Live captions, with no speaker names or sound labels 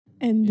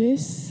And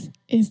this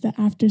is the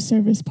After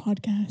Service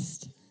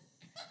Podcast.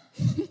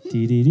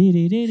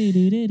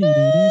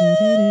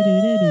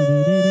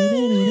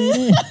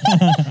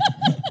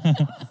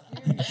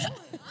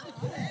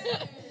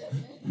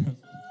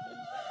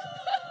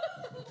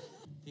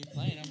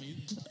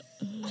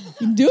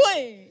 Do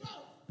it.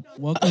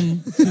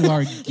 Welcome to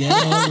our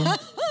ghetto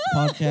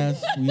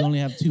podcast. We only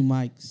have 2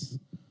 mics,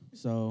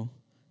 so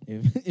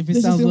if it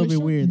sounds a little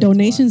bit weird,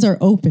 donations are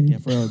open. Yeah,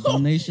 for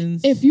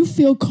donations. If you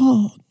feel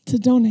called to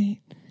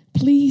donate,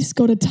 please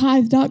go to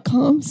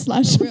tithe.com/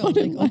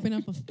 open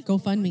up a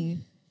GoFundMe.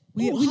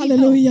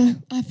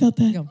 Hallelujah. I felt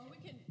that.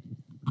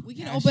 We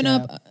can Cash open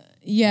up, App.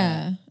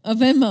 a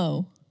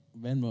Venmo.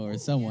 Venmo or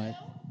somewhat.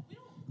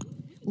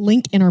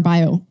 Link in our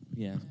bio.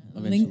 Yeah,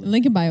 eventually.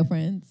 Link in bio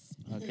friends.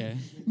 Okay.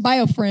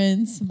 Bio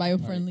friends. Bio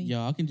friendly. Right.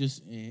 Y'all can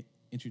just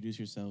introduce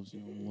yourselves,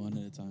 one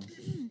at a time.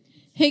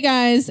 Hey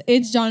guys,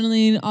 it's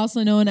Jonaline,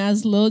 also known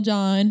as Lil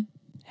John.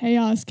 Hey,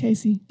 y'all, it's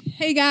Casey.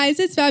 Hey guys,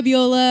 it's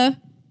Fabiola.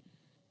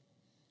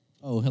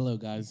 Oh, hello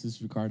guys. This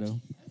is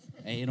Ricardo.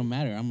 Hey, it don't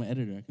matter. I'm an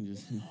editor. I can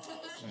just.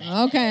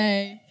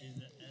 Okay.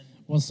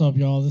 What's up,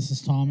 y'all? This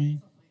is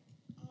Tommy.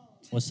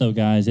 What's up,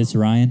 guys? It's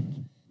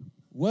Ryan.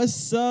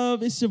 What's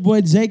up? It's your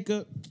boy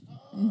Jacob.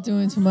 I'm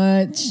doing too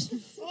much.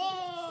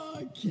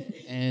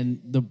 And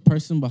the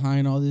person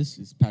behind all this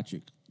is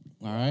Patrick.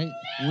 All right?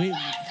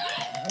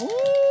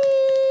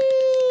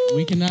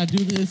 We cannot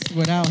do this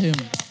without him.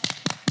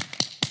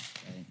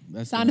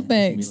 That's Sound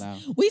effects. Be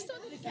loud.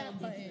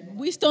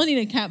 We still need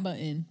a cat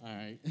button. All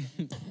right.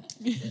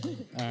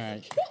 All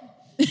right.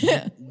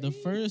 The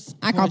first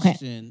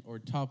question or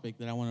topic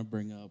that I want to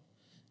bring up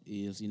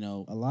is, a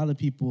lot of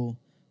people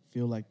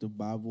feel like the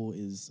Bible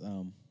is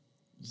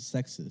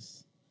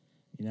sexist,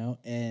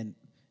 and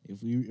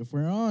if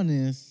we're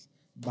honest,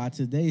 by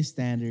today's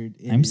standard,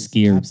 I'm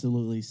scared.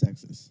 Absolutely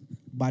sexist.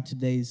 By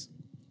today's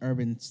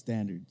urban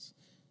standards,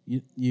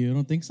 you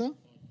don't think so?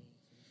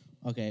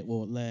 Okay,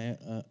 well,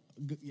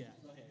 yeah.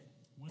 Go ahead.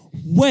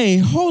 Wait,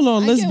 hold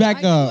on. Let's back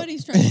I get up. what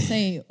he's trying to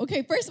say.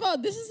 Okay, first of all,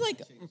 this is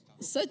like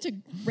such a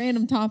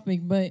random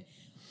topic, but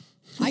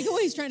I get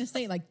what he's trying to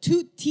say. Like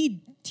 2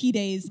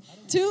 days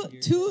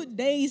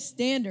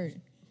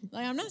standard.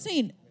 Like I'm not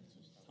saying,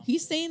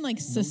 he's saying like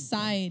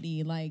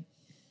society, like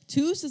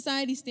to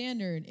society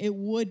standard, it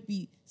would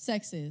be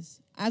sexist.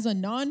 As a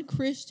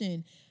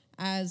non-Christian,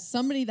 as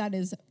somebody that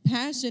is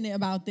passionate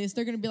about this,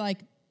 they're gonna be like,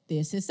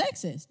 this is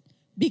sexist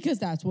because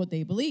that's what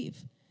they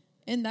believe.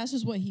 And that's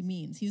just what he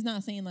means. He's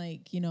not saying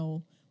like,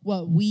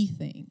 what we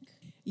think.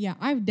 Yeah,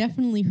 I've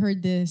definitely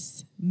heard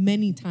this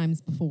many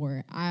times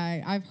before.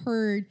 I've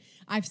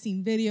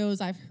seen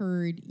videos, I've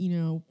heard,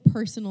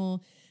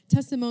 personal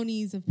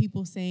testimonies of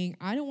people saying,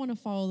 I don't want to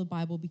follow the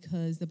Bible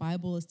because the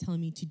Bible is telling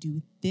me to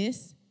do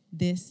this,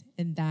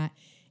 and that.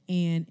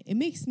 And it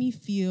makes me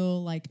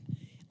feel like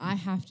I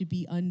have to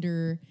be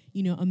under,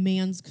 a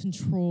man's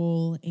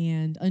control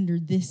and under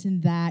this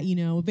and that,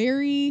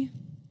 very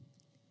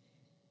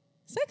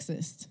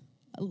sexist.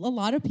 A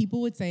lot of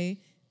people would say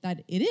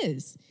that it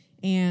is.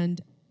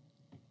 And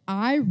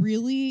I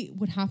really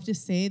would have to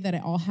say that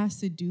it all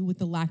has to do with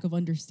the lack of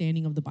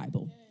understanding of the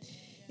Bible.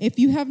 If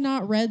you have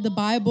not read the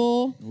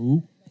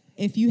Bible,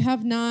 if you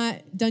have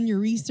not done your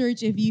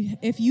research,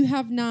 if you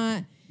have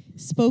not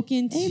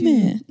spoken to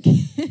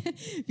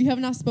if you have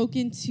not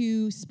spoken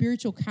to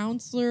spiritual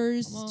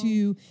counselors,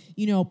 to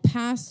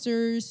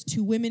pastors,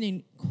 to women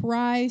in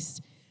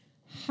Christ,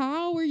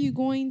 how are you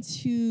going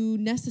to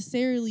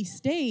necessarily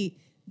state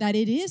that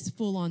it is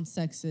full-on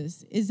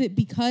sexist? Is it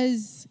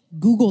because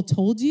Google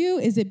told you?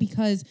 Is it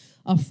because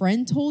a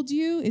friend told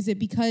you? Is it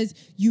because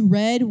you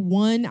read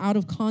one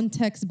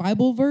out-of-context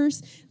Bible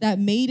verse that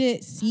made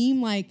it seem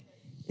like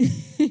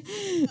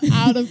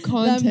Out of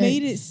context. that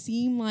made it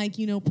seem like,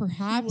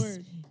 perhaps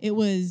it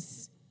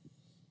was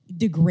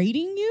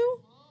degrading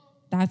you?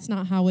 That's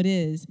not how it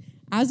is.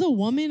 As a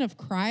woman of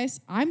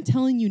Christ, I'm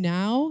telling you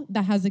now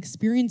that has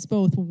experienced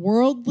both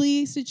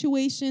worldly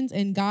situations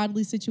and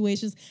godly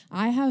situations,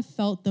 I have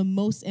felt the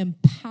most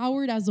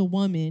empowered as a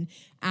woman,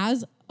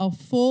 as a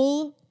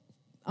full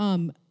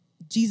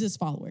Jesus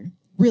follower.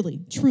 Really,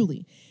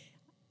 truly.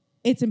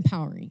 It's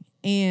empowering.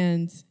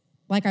 And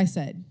like I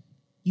said,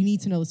 you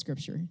need to know the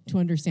scripture to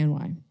understand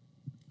why.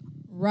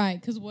 Right,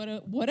 because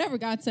whatever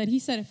God said, he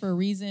said it for a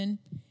reason.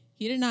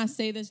 He did not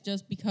say this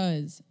just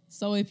because.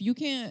 So if you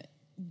can't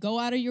go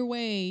out of your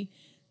way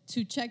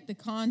to check the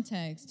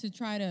context, to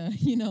try to,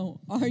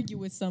 argue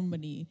with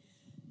somebody,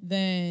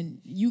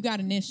 then you got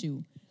an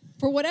issue.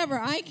 For whatever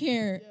I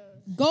care,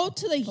 go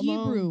to the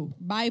Hebrew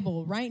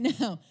Bible right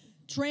now.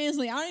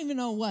 Translate. I don't even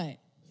know what.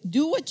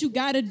 Do what you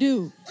got to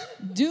do.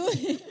 Do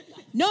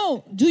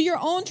your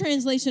own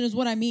translation is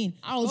what I mean.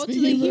 Go to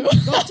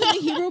the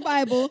Hebrew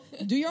Bible.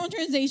 Do your own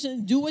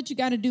translation. Do what you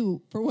got to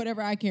do for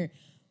whatever I care.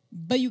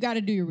 But you got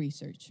to do your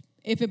research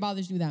if it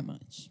bothers you that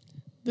much.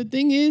 The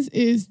thing is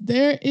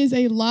there is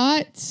a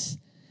lot.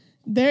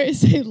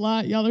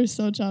 Y'all are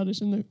so childish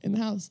in the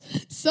house.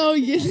 So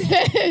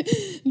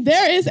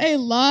there is a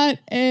lot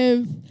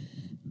of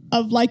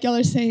like y'all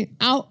are saying,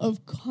 out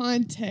of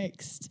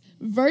context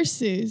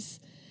verses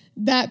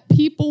that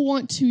people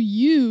want to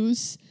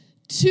use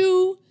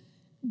to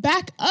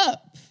back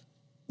up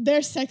their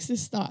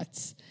sexist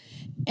thoughts.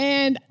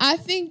 And I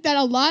think that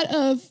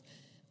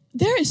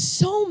there is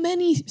so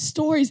many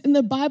stories in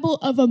the Bible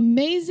of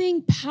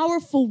amazing,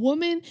 powerful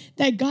women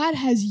that God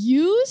has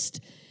used,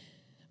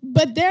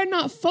 but they're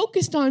not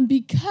focused on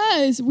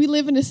because we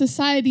live in a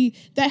society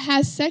that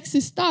has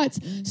sexist thoughts.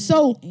 Mm-hmm.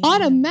 So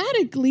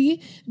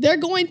automatically, they're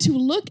going to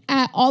look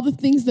at all the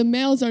things the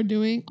males are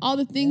doing, all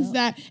the things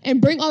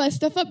and bring all that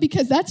stuff up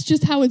because that's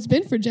just how it's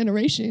been for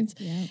generations.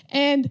 Yep.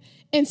 And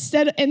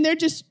they're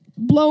just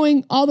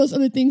blowing all those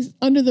other things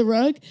under the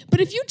rug. But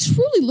if you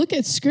truly look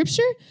at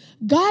scripture,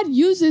 God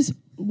uses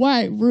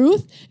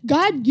Ruth.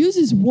 God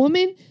uses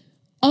women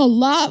a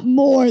lot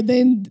more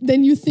than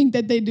you think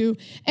that they do.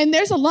 And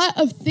there's a lot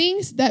of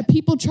things that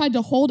people tried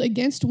to hold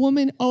against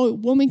women. Oh,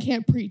 woman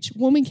can't preach.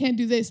 Woman can't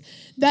do this.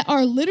 That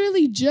are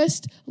literally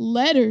just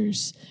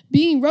letters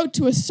being wrote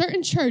to a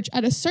certain church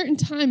at a certain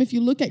time if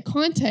you look at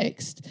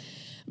context.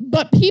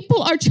 But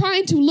people are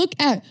trying to look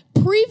at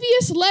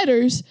previous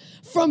letters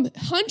from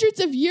hundreds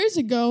of years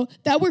ago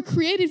that were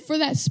created for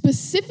that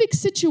specific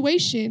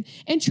situation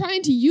and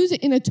trying to use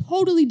it in a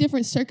totally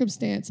different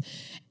circumstance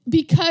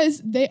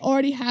because they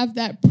already have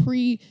that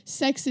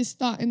pre-sexist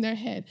thought in their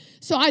head.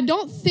 So I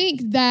don't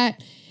think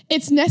that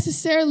it's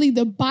necessarily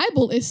the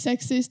Bible is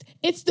sexist.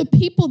 It's the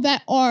people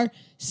that are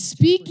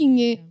speaking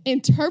it,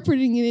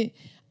 interpreting it.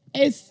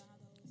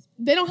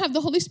 They don't have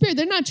the Holy Spirit.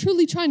 They're not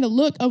truly trying to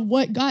look at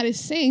what God is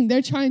saying.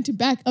 They're trying to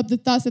back up the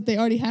thoughts that they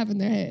already have in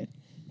their head.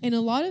 And a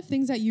lot of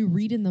things that you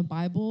read in the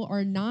Bible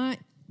are not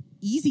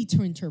easy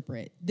to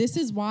interpret. This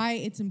is why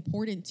it's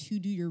important to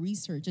do your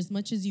research as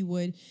much as you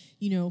would,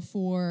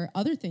 for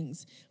other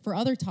things, for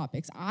other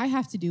topics. I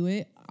have to do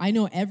it. I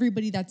know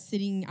everybody that's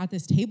sitting at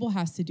this table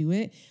has to do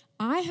it.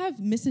 I have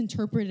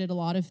misinterpreted a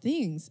lot of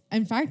things.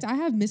 In fact, I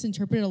have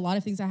misinterpreted a lot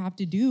of things that have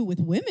to do with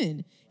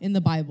women in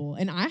the Bible,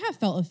 and I have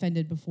felt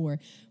offended before.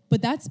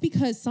 But that's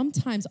because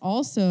sometimes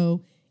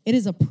also it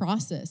is a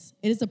process.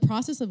 It is a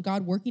process of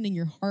God working in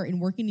your heart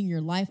and working in your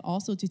life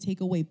also to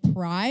take away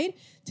pride,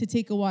 to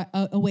take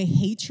away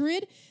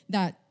hatred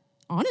that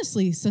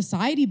honestly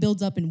society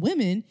builds up in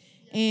women.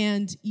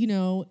 And,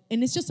 and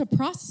it's just a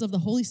process of the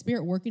Holy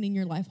Spirit working in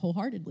your life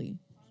wholeheartedly.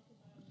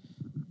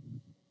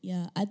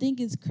 Yeah, I think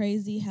it's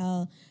crazy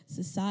how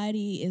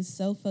society is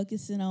so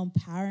focusing on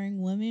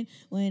empowering women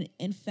when,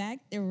 in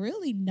fact, they're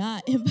really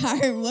not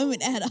empowering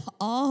women at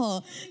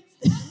all.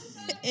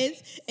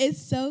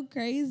 It's so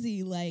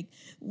crazy. Like,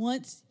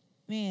 once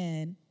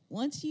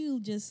you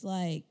just,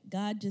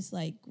 God just,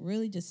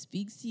 really just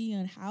speaks to you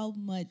and how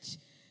much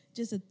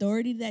just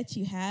authority that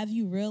you have,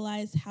 you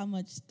realize how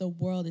much the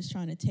world is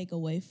trying to take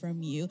away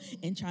from you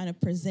and trying to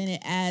present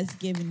it as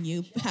giving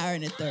you power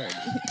and authority.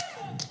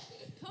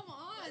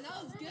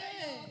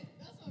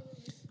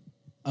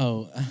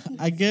 Oh,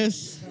 I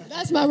guess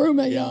that's my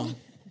roommate, y'all.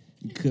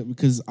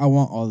 Because I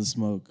want all the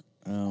smoke.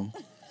 Okay.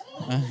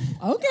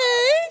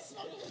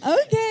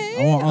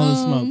 I want all the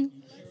smoke.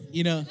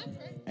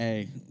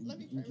 Hey,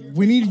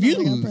 we need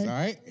views, all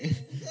right?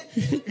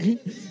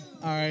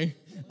 All right.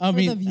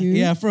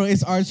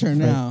 It's our turn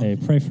now. Hey,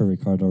 pray for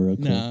Ricardo real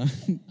quick. Nah.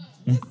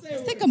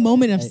 Let's take a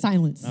moment of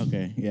silence.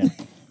 Okay, yeah.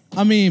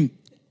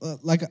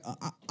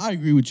 I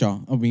agree with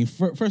y'all.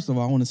 First of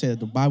all, I want to say that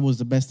the Bible is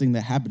the best thing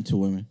that happened to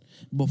women.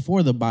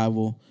 Before the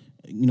Bible,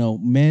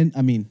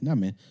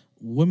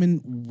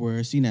 women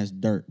were seen as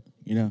dirt.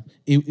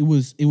 It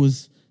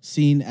was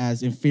seen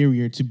as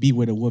inferior to be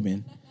with a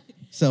woman.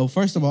 So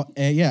first of all,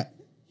 and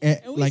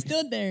we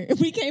stood there.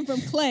 We came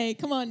from clay.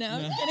 Come on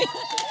now.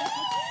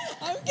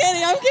 I'm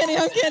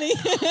kidding.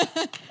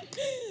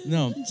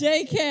 No.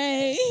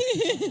 JK.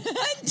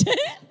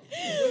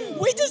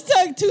 We just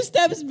took 2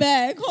 steps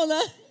back. Hold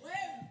on.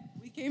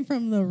 We came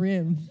from the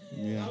rim.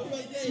 Yeah.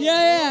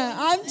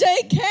 I'm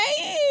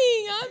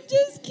JKing. I'm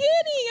just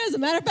kidding. As a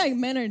matter of fact,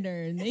 men are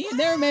dirt. They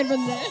were made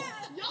from that.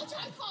 Y'all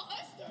try to call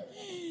us dirt,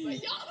 but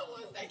y'all the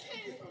ones that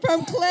came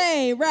from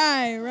clay.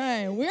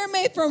 Right. We're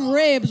made from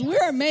ribs.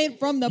 We're made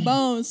from the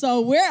bones.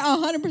 So we're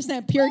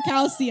 100% pure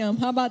calcium.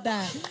 How about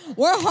that?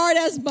 We're hard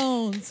as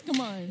bones.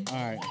 Come on. All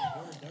right.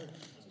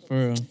 For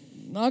real.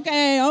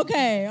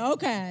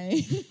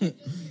 Okay.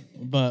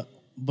 But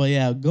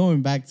yeah,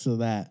 going back to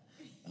that.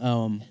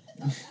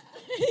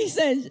 He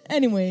said,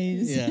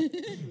 anyways. Yeah.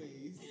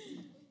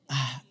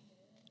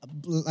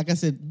 Like I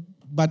said,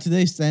 by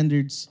today's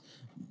standards,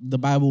 the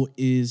Bible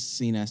is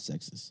seen as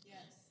sexist.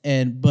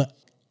 Yes. But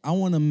I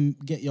want to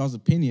get y'all's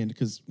opinion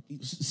because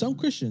some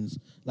Christians,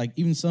 like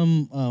even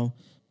some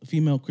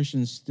female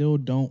Christians, still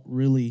don't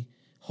really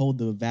hold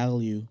the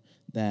value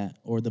that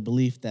or the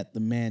belief that the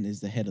man is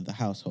the head of the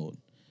household.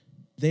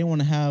 They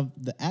want to have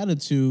the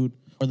attitude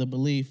or the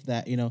belief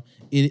that,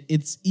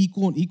 it's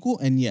equal,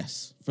 and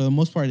yes, for the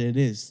most part it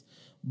is.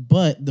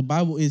 But the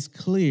Bible is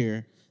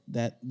clear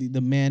that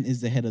the man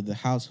is the head of the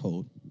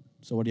household.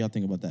 So what do y'all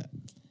think about that?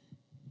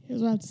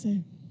 Here's what I have to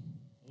say.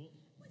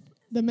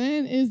 The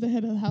man is the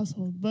head of the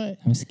household, but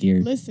I'm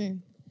scared.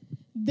 Listen,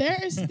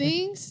 there's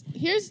things.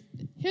 Here's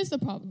the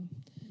problem.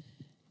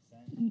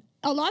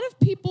 a lot of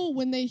people,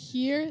 when they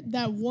hear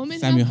that women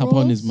Samuel, have hop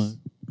on this roles, mug.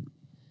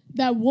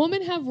 that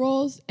women have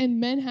roles and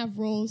men have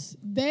roles,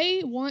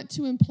 they want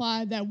to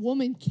imply that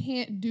women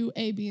can't do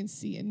A, B, and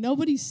C. And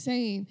nobody's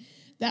saying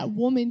that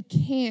women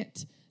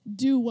can't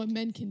do what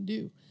men can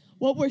do.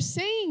 What we're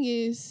saying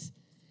is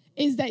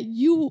that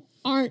you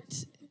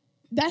aren't,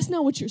 that's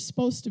not what you're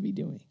supposed to be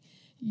doing.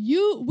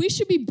 We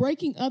should be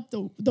breaking up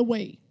the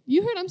weight.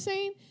 You heard what I'm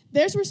saying?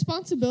 There's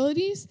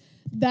responsibilities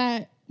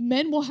that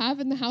men will have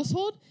in the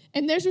household,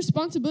 and there's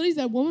responsibilities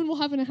that women will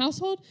have in a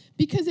household,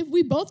 because if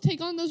we both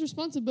take on those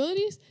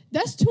responsibilities,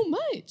 that's too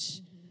much.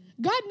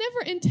 God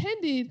never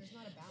intended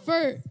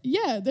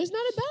there's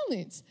not a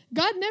balance.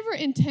 God never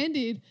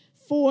intended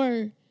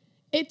for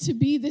it to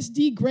be this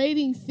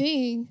degrading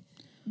thing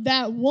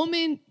that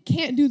woman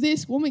can't do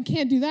this, woman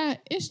can't do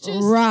that. It's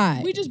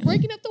just, we just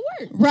breaking up the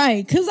work.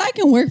 Right, because I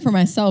can work for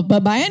myself,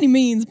 but by any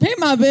means, pay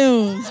my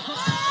bills.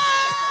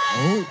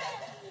 Oh.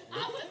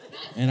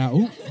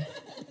 And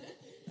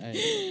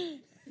hey.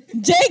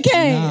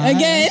 JK,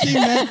 again. She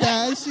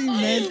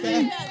meant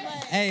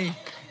that.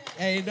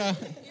 Hey, no.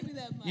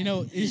 You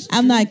know,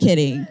 I'm not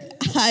kidding.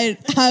 I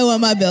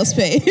want my bills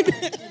paid.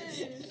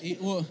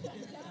 Well,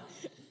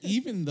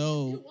 even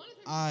though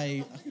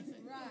I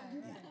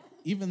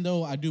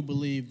do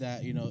believe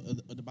that, you know,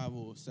 the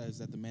Bible says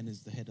that the man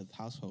is the head of the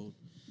household,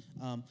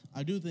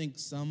 I do think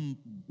some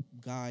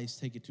guys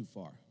take it too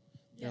far.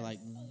 They're like,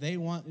 they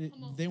want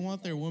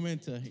their woman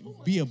to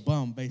be a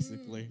bum,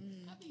 basically.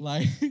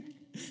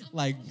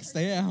 Like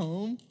stay at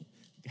home,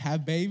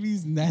 have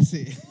babies, and that's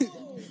it.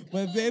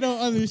 But they don't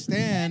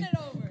understand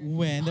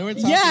when they were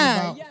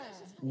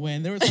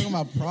talking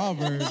about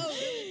Proverbs.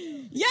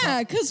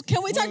 Yeah, because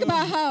can we talk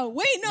about how?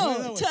 Wait,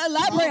 to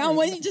elaborate on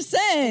what you just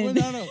said.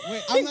 Wait,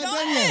 I'm not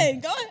done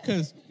yet. Go ahead.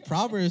 Because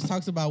Proverbs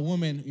talks about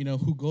women, you know,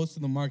 who goes to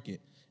the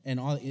market and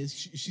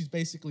she's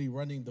basically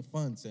running the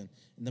funds and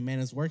the man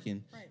is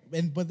working.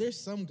 Right. But there's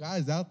some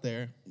guys out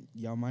there,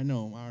 y'all might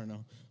know them, I don't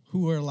know,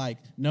 who are like,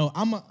 no,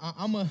 I'm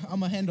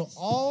a handle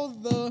all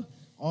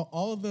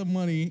the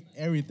money,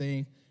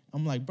 everything.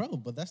 I'm like, bro,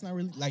 but that's not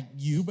really, like,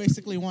 you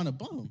basically want a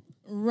bum.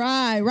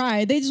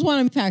 Right. They just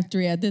want a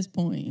factory at this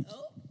point.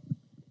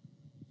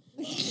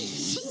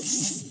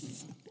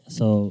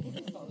 So,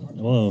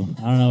 whoa,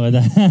 I don't know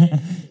about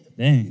that.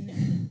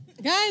 Dang.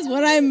 Guys,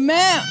 what I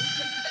meant,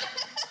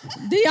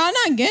 do y'all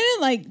not get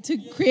it? Like, to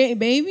create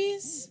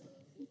babies?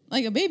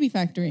 Like a baby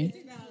factory.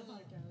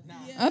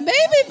 A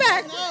baby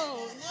factory.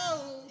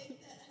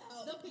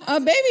 A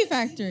baby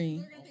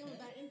factory.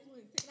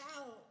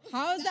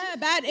 How is that a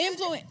bad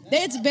influence?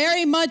 It's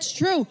very much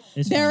true.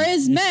 There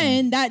is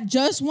men that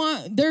just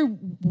want their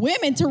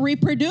women to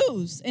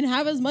reproduce and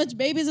have as much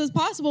babies as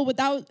possible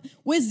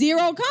with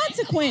zero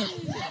consequence.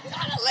 You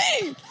gotta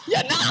leave.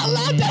 You're not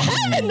allowed to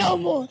have it no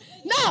more.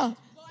 No.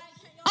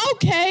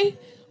 Okay.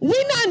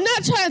 We're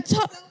not trying to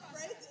talk.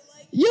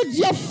 You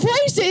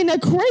phrased it in a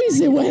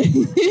crazy way.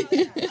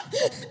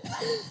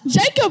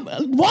 Jacob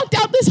walked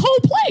out this whole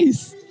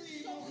place.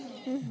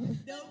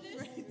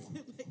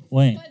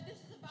 Wait.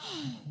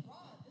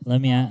 Let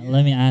me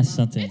ask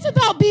something. It's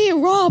about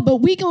being raw, but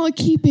we gonna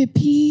keep it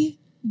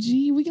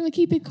PG. We gonna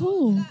keep it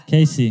cool.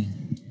 Casey.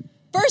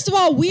 First of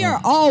all, we are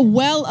all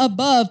well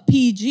above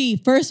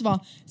PG. First of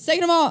all.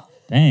 Second of all,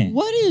 dang.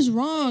 What is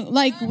wrong?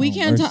 Like, we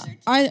can't talk.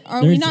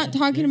 Are we not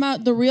talking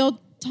about the real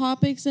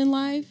topics in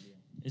life?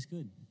 It's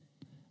good.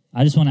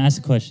 I just want to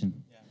ask a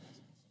question.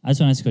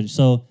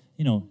 So,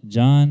 you know,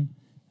 John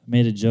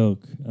made a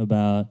joke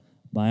about,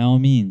 by all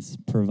means,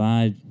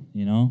 provide,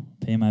 you know,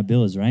 pay my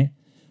bills, right?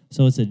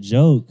 So it's a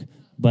joke,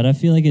 but I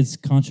feel like it's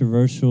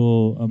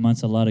controversial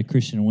amongst a lot of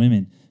Christian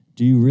women.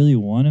 Do you really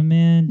want a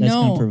man that's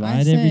going to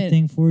provide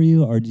everything for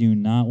you, or do you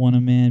not want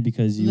a man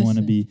because you want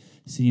to be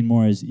seen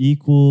more as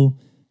equal?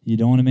 You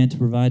don't want a man to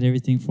provide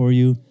everything for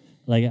you?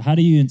 Like, how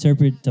do you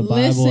interpret the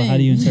Bible? How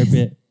do you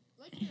interpret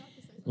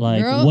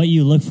what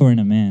you look for in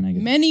a man, I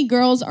guess? Many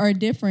girls are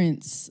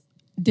different.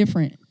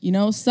 You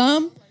know,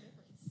 some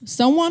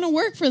want to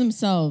work for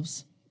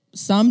themselves.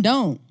 Some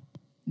don't.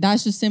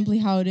 That's just simply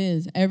how it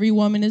is. Every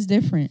woman is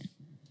different.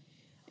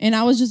 And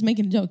I was just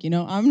making a joke, you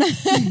know. I'm not.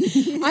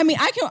 I mean,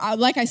 I can.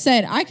 Like I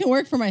said, I can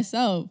work for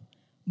myself.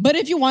 But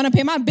if you want to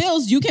pay my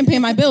bills, you can pay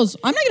my bills.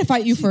 I'm not going to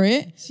fight you for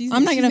it.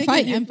 I'm not going to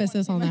fight you.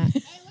 Emphasis on that.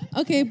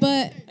 Okay,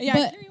 but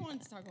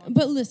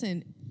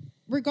listen,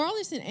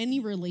 regardless in any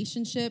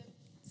relationship,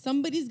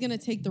 somebody's going to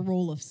take the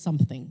role of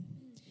something.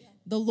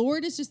 The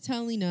Lord is just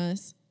telling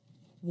us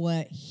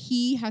what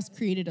He has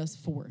created us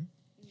for.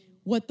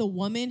 What the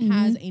woman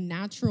has a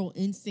natural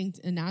instinct,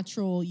 a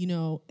natural, you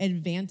know,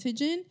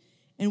 advantage in,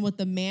 and what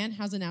the man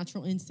has a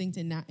natural instinct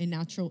and a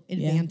natural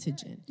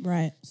advantage in.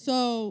 Right.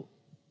 So,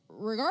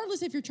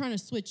 regardless if you're trying to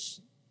switch,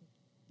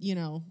 you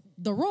know,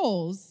 the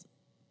roles,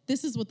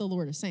 this is what the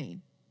Lord is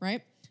saying,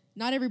 right?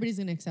 Not everybody's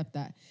going to accept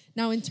that.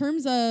 Now, in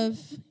terms of,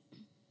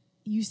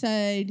 you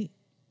said,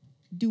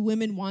 do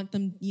women want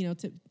them, you know,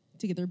 to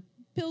get their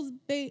bills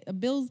paid?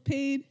 Pills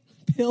paid.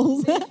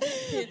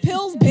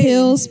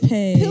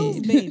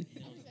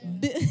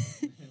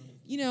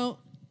 You know,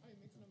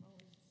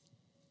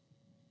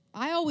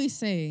 I always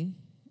say,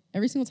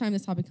 every single time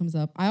this topic comes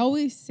up, I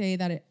always say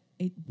that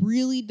it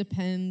really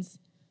depends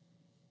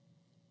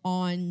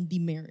on the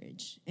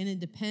marriage, and it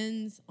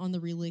depends on the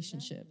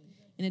relationship,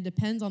 and it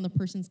depends on the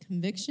person's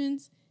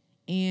convictions.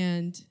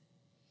 And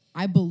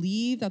I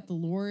believe that the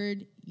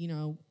Lord,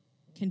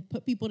 can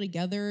put people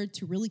together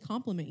to really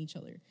complement each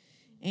other.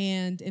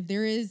 And if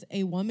there is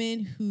a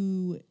woman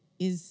who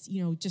is,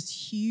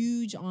 just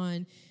huge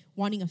on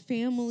wanting a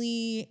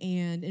family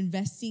and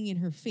investing in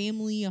her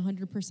family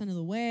 100% of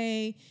the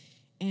way,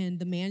 and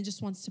the man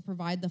just wants to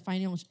provide the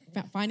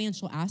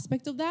financial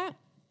aspect of that,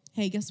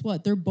 hey, guess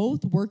what? They're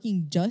both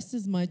working just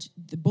as much.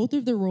 Both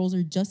of their roles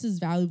are just as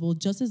valuable,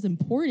 just as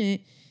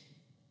important,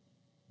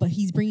 but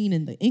he's bringing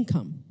in the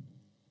income,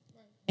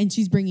 and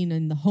she's bringing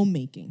in the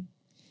homemaking.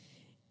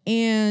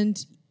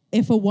 And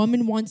if a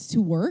woman wants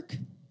to work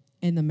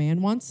and the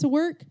man wants to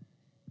work,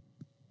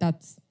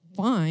 that's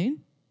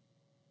fine.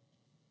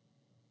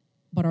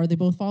 But are they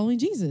both following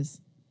Jesus?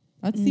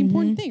 That's the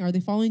important thing. Are they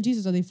following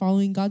Jesus? Are they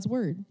following God's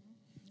word?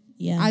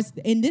 Yeah.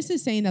 And this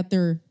is saying that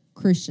they're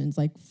Christians,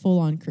 like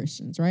full-on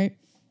Christians, right?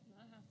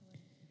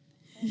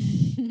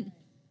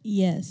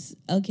 Yes.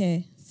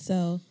 Okay.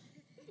 So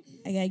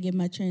I got to get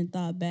my train of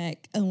thought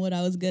back on what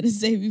I was going to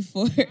say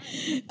before.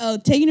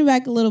 Taking it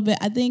back a little bit,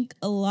 I think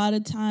a lot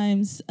of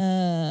times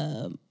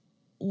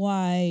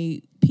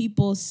why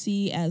people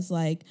see as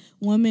like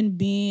women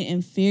being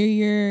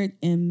inferior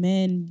and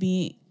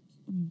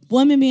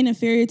women being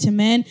inferior to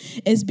men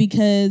is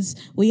because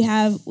we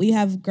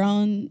have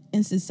grown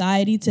in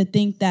society to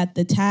think that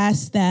the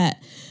task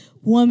that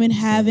women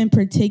have in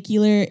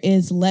particular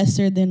is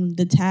lesser than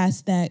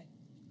the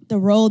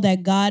role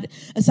that God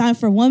assigned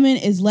for women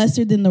is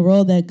lesser than the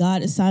role that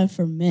God assigned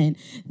for men.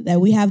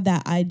 That we have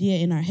that idea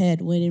in our head,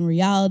 when in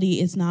reality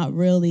it's not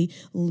really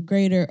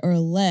greater or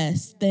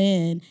less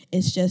than.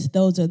 It's just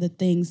those are the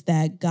things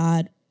that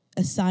God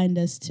assigned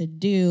us to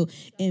do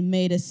and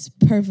made us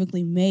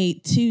perfectly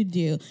made to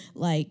do.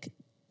 Like,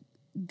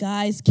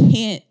 guys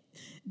can't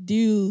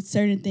do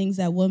certain things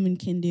that women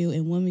can do,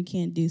 and women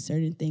can't do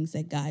certain things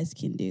that guys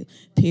can do,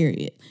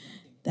 period.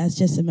 That's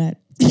just a matter.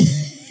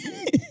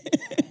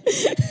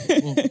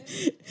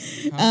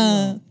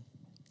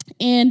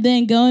 And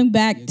then going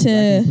back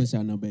to push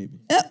out no baby.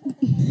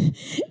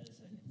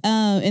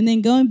 And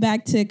then going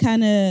back to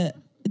kind of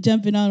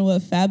jumping on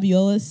what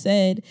Fabiola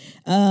said,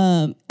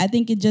 I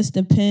think it just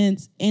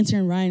depends,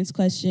 answering Ryan's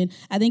question,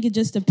 I think it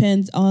just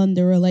depends on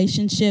the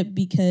relationship,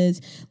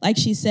 because like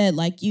she said,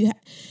 like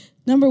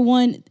number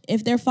one,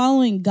 if they're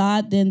following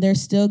God, then they're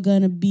still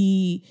going to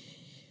be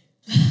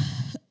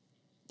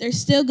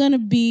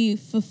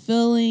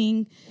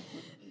fulfilling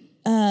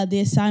the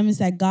assignments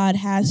that God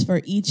has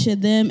for each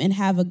of them, and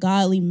have a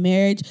godly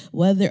marriage,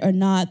 whether or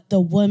not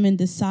the woman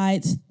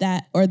decides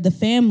that, or the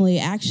family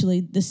actually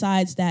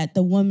decides that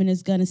the woman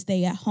is going to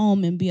stay at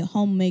home and be a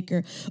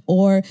homemaker,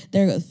 or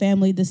their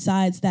family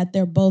decides that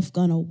they're both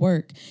going to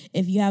work.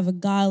 If you have a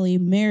godly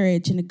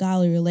marriage and a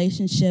godly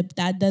relationship,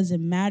 that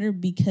doesn't matter,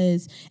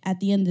 because at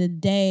the end of the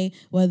day,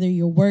 whether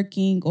you're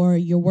working or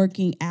you're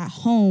working at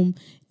home,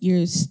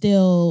 you're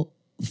still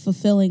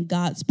fulfilling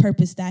God's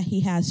purpose that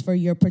he has for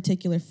your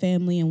particular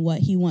family and what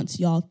he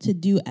wants y'all to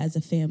do as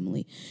a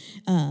family.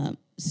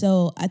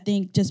 So I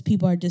think just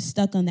people are just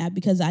stuck on that,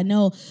 because I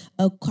know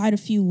quite a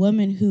few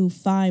women who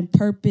find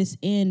purpose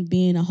in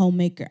being a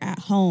homemaker at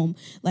home.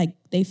 Like,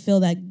 they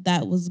feel that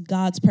that was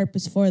God's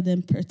purpose for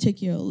them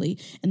particularly.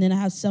 And then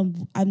I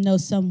know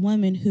some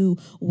women who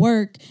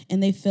work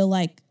and they feel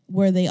like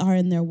where they are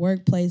in their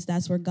workplace,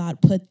 that's where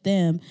God put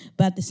them.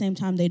 But at the same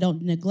time, they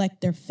don't neglect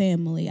their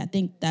family. I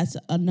think that's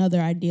another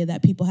idea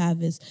that people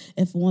have, is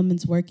if a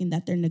woman's working,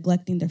 that they're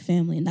neglecting their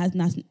family. And that's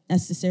not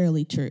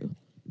necessarily true.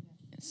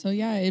 So,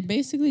 yeah, it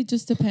basically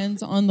just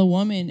depends on the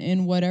woman,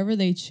 and whatever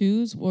they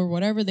choose, or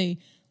whatever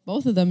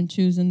both of them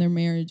choose in their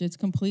marriage, it's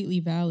completely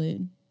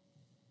valid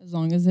as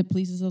long as it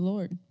pleases the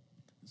Lord.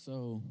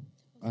 So,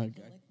 I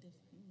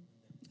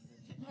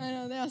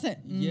know, they all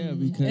said, Yeah,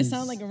 because it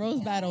sounds like a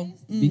rose battle.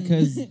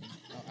 Because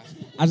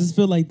I just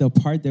feel like the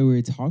part that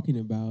we're talking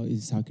about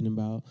is talking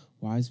about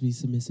wives be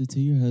submissive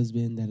to your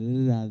husband, da da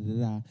da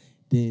da da.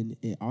 Then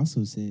it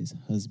also says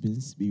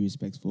husbands be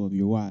respectful of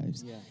your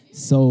wives. Yeah.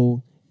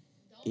 So,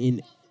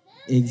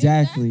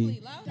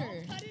 exactly. Louder.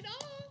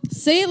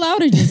 Say it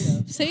louder,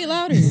 Jacob. Say it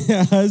louder.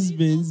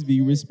 Husbands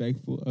be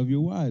respectful of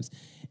your wives.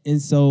 And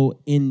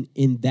so in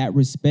that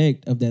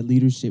respect of that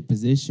leadership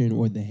position,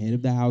 or the head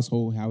of the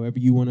household, however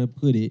you want to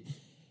put it,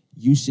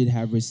 you should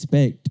have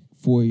respect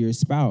for your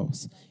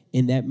spouse.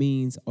 And that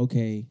means,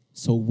 okay,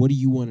 so what do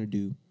you want to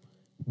do?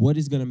 What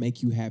is going to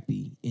make you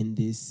happy in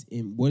this?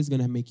 And what is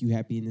going to make you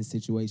happy in this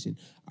situation?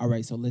 All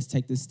right, so let's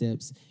take the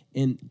steps.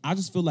 And I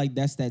just feel like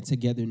that's that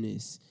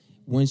togetherness.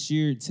 Once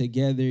you're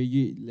together,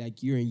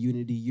 you're in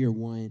unity, you're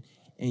one,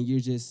 and you're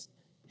just,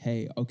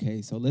 hey,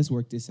 okay, so let's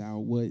work this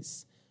out.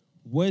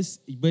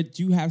 But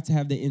you have to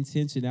have the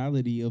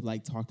intentionality of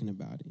like talking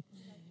about it.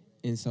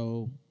 And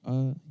so,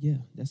 yeah,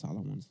 that's all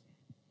I want to say.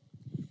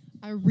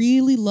 I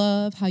really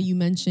love how you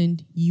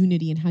mentioned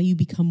unity and how you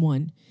become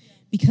one,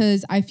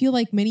 because I feel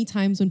like many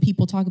times when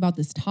people talk about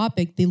this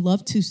topic, they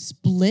love to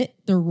split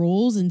their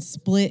roles and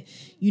split,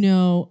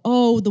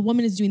 oh, the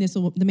woman is doing this,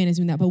 so the man is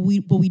doing that. But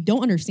what we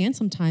don't understand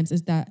sometimes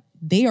is that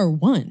they are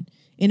one.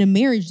 In a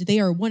marriage, they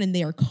are one, and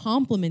they are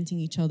complementing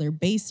each other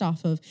based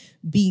off of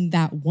being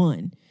that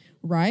one,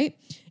 right?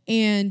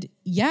 And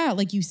yeah,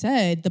 like you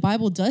said, the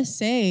Bible does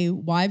say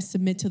wives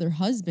submit to their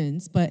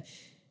husbands, but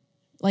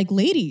like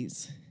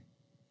ladies,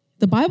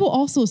 the Bible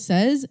also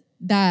says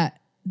that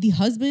the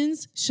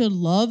husbands should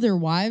love their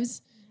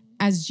wives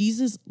as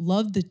Jesus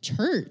loved the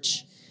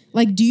church.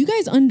 Like, do you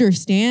guys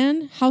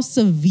understand how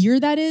severe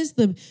that is?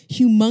 The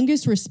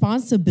humongous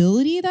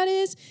responsibility that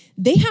is?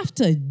 They have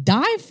to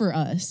die for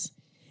us.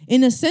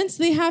 In a sense,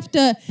 they have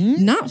to,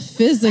 not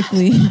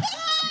physically.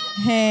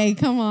 Hey,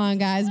 come on,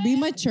 guys. Be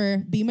mature.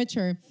 Be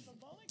mature.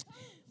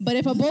 But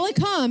if a bullet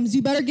comes,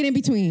 you better get in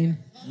between.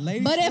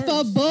 If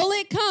a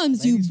bullet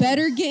comes, you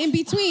better get in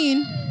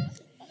between.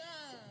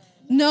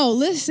 No,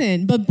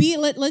 listen, but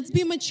let's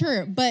be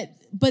mature. But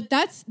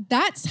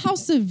that's how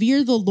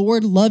severe the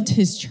Lord loved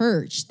his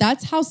church.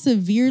 That's how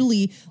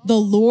severely the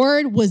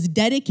Lord was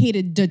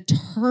dedicated,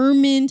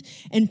 determined,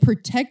 and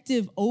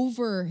protective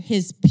over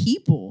his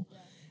people.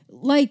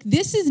 Like,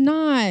 this is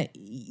not,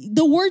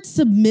 the word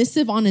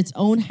submissive on its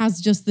own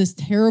has just this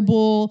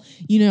terrible,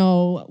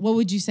 what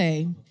would you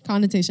say?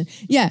 Connotation.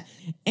 Yeah.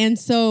 And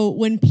so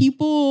when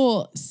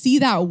people see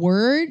that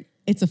word,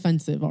 it's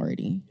offensive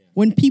already.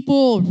 When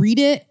people read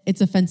it,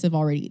 it's offensive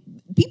already.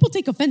 People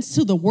take offense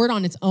to the word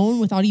on its own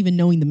without even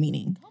knowing the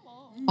meaning.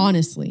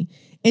 Honestly.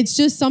 It's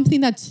just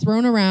something that's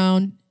thrown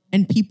around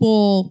and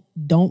people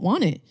don't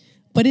want it.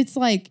 But it's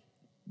like,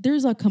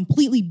 there's a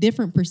completely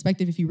different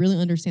perspective if you really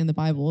understand the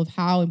Bible of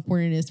how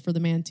important it is for the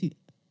man to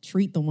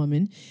treat the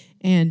woman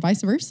and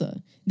vice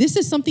versa. This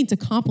is something to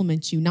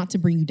compliment you, not to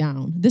bring you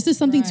down. This is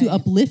something to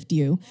uplift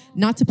you,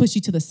 not to push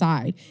you to the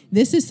side.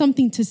 This is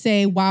something to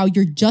say, wow,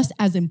 you're just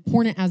as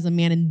important as a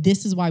man, and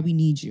this is why we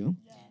need you.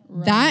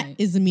 Right. That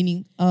is the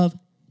meaning of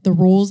the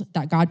rules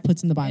that God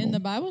puts in the Bible. And the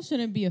Bible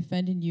shouldn't be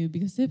offending you,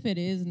 because if it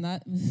is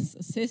not,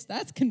 sis,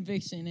 that's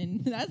conviction,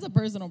 and that's a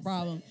personal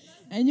problem.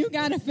 And you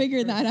got to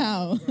figure that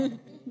out.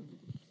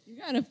 You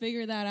got to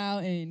figure that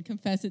out and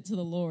confess it to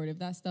the Lord if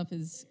that stuff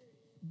is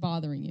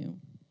bothering you.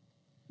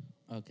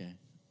 Okay.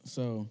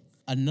 So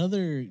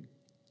another,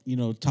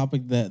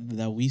 topic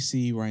that we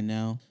see right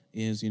now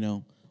is,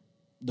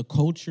 the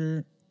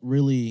culture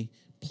really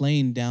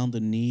playing down the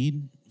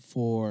need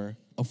for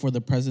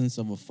the presence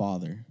of a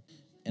father.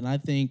 And I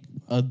think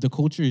the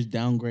culture is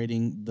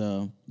downgrading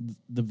the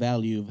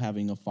value of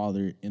having a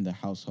father in the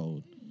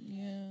household.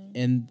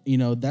 And,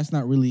 that's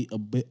not really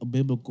a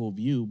biblical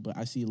view, but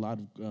I see a lot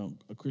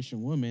of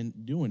Christian women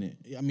doing it.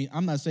 I mean,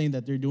 I'm not saying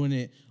that they're doing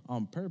it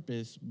on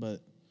purpose,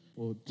 but,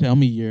 well, tell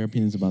me your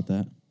opinions about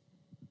that,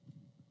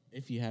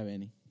 if you have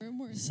any.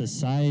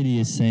 Society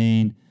is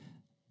saying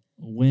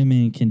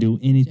women can do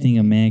anything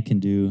a man can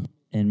do,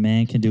 and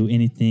man can do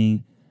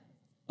anything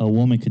a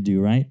woman could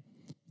do, right?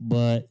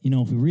 But,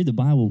 if we read the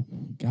Bible,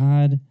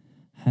 God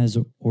has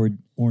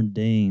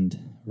ordained,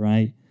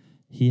 right?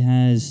 He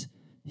has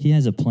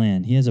a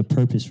plan. He has a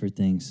purpose for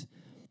things.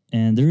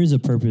 And there is a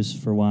purpose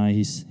for why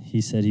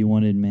he said he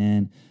wanted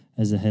man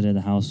as the head of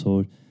the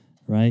household,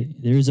 right?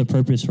 There is a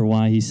purpose for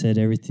why he said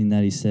everything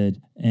that he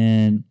said.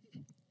 And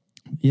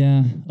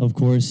yeah, of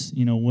course,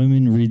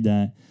 women read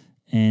that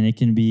and it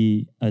can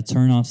be a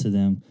turnoff to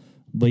them.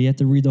 But you have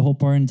to read the whole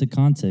part into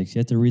context. You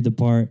have to read the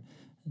part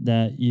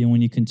that,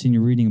 when you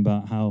continue reading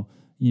about how,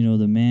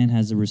 the man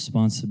has a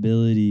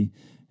responsibility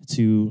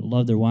to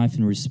love their wife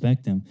and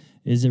respect them.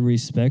 Is it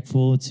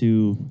respectful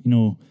to,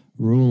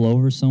 rule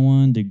over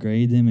someone,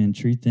 degrade them, and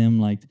treat them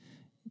like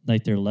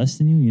they're less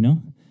than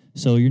you,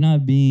 So you're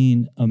not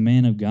being a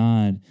man of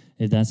God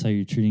if that's how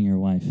you're treating your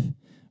wife,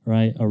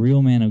 right? A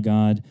real man of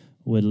God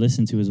would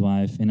listen to his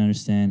wife and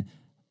understand,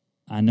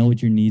 I know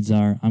what your needs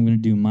are. I'm going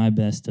to do my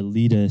best to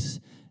lead us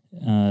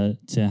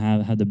to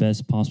have the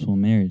best possible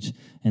marriage.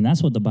 And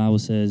that's what the Bible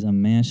says a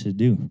man should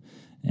do.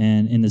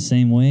 And in the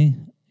same way,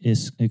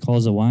 it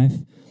calls a wife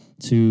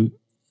to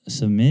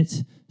submit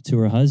to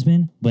her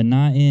husband, but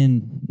not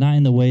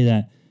in the way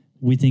that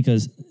we think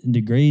as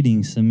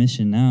degrading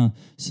submission now.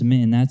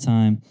 Submit in that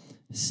time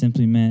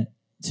simply meant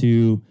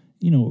to,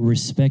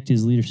 respect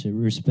his leadership,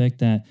 respect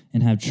that,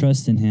 and have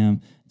trust in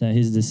him that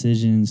his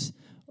decisions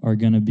are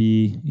going to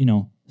be,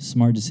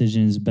 smart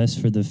decisions,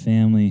 best for the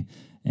family.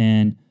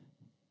 And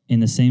in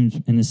the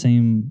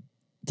same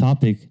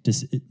topic,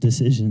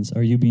 decisions,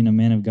 are you being a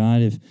man of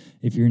God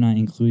if you're not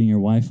including your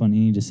wife on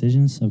any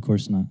decisions? Of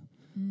course not.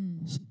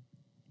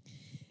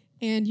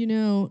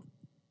 And,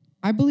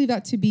 I believe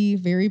that to be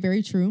very,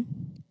 very true.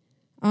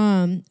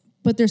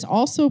 But there's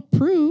also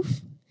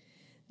proof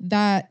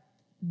that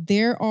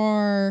there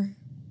are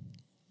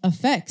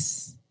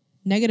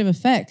negative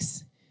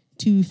effects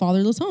to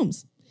fatherless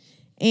homes.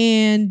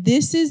 And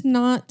this is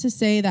not to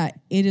say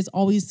that it is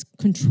always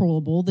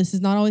controllable. This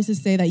is not always to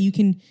say that you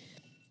can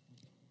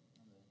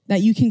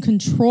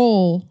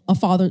control a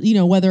father,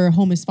 whether a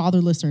home is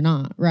fatherless or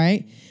not,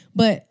 right?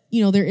 But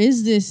there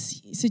is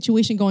this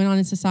situation going on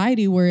in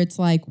society where it's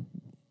like,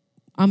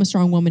 I'm a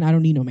strong woman, I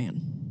don't need no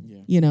man.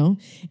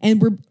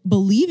 And we're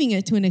believing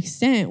it to an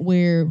extent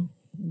where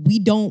we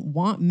don't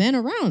want men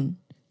around.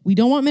 We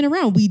don't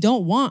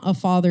want a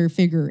father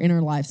figure in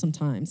our life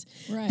sometimes.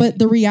 Right. But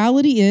the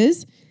reality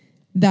is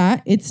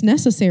that it's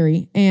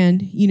necessary.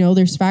 And,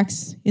 there's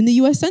facts in the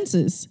U.S.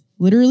 Census.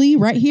 Literally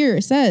right here,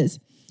 it says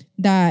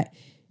that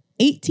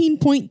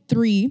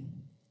 18.3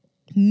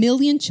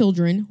 million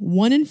children,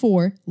 1 in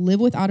 4, live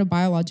without a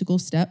biological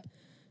step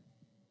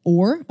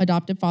or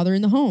adoptive father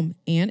in the home.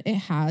 And it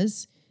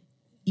has,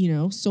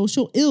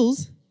 social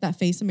ills that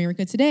face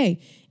America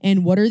today.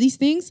 And what are these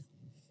things?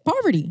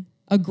 Poverty,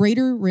 a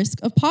greater risk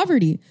of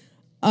poverty,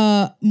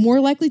 more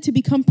likely to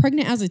become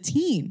pregnant as a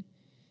teen.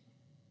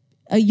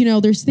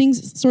 There's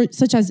things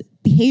such as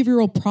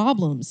behavioral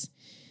problems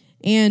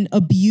and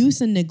abuse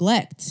and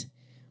neglect,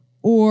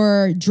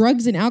 or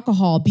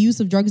abuse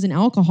of drugs and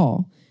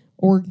alcohol,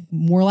 or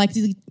more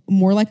likely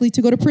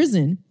to go to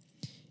prison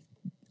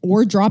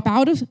or drop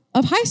out of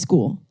high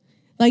school.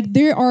 Like,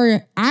 there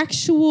are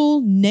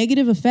actual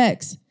negative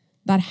effects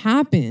that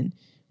happen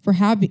for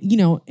having,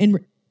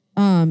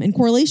 in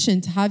correlation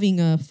to having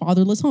a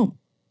fatherless home.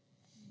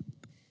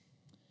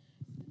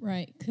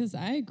 Right, because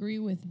I agree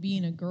with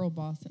being a girl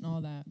boss and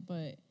all that,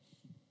 but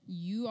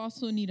you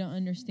also need to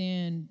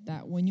understand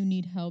that when you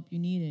need help, you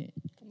need it.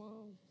 Come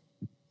on.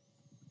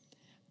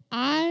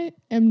 I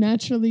am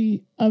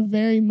naturally a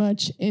very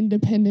much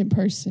independent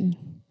person.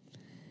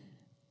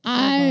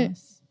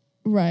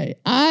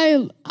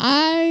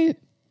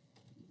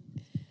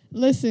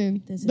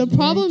 Listen, the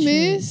problem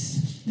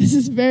is, this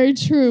is very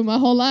true my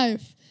whole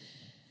life.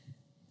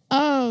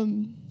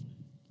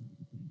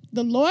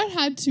 The Lord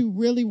had to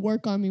really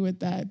work on me with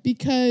that,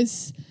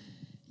 because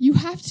you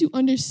have to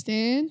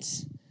understand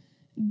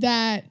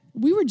that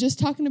we were just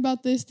talking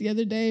about this the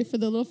other day for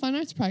the Little Fine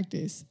Arts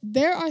practice.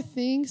 There are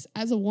things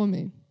as a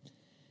woman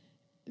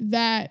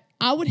that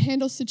I would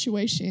handle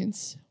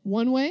situations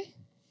one way,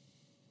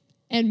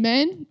 and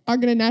men are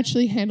going to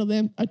naturally handle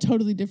them a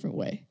totally different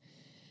way.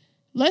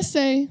 Let's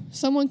say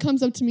someone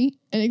comes up to me,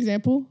 an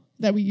example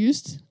that we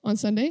used on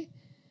Sunday.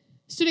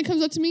 Student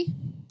comes up to me,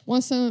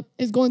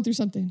 is going through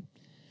something.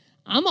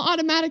 I'm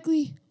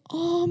automatically,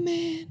 oh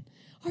man,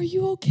 are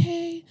you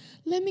okay?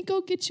 Let me go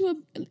get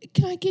you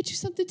can I get you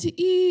something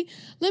to eat?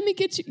 Let me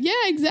get you, yeah,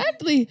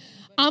 exactly.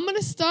 I'm going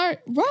to start,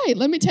 right,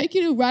 let me take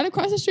you right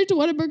across the street to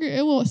Whataburger.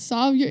 It will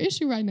solve your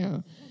issue right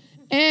now.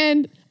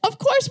 And of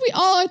course, we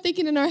all are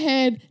thinking in our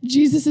head,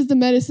 Jesus is the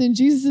medicine,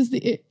 Jesus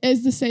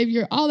is the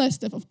savior, all that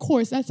stuff. Of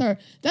course, that's our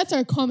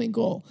common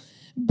goal.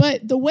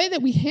 But the way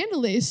that we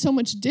handle it is so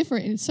much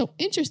different, and it's so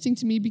interesting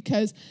to me,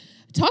 because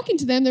talking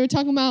to them, they were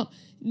talking about,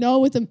 no,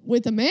 with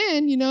a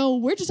man,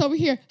 we're just over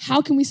here.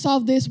 How can we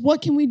solve this?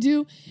 What can we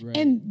do? Right.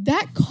 And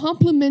that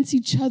complements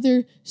each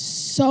other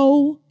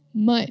so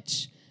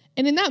much.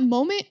 And in that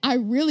moment, I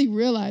really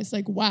realized,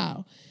 like,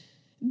 wow,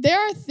 there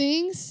are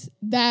things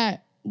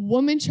that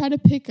women try to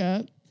pick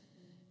up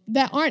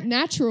that aren't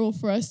natural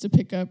for us to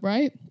pick up,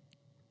 right?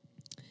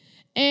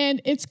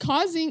 And it's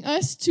causing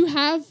us to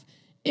have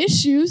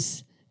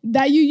issues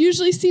that you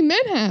usually see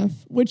men have,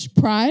 which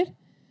pride,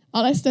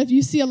 all that stuff.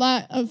 You see a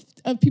lot of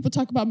people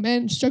talk about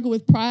men struggle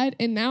with pride,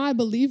 and now I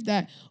believe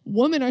that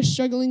women are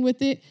struggling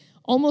with it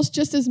almost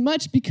just as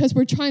much, because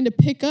we're trying to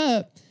pick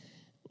up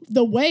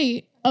the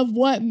weight of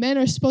what men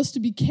are supposed to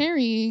be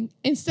carrying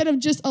instead of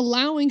just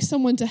allowing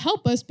someone to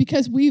help us,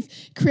 because we've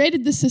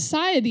created this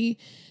society,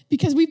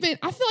 because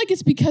I feel like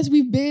it's because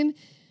we've been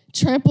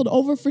trampled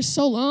over for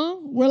so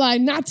long. We're like,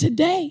 not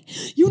today.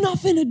 You're not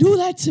finna do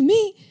that to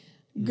me.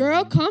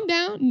 Girl, calm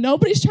down.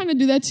 Nobody's trying to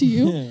do that to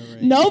you. Yeah,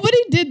 right. Nobody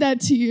did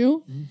that to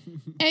you.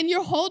 And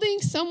you're holding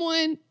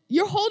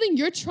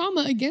your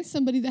trauma against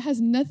somebody that has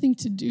nothing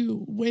to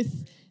do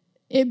with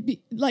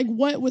it, like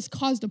what was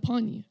caused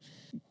upon you.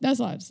 That's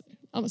all I have to say.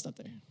 I'm going to stop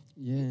there.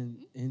 Yeah,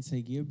 and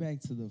to get back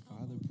to the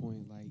father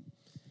point, like,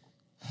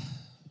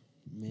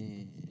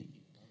 man,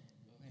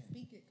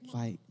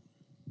 like,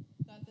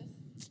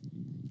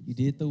 you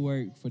did the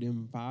work for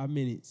them 5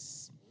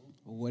 minutes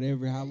or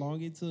whatever, how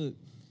long it took,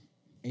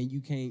 and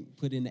you can't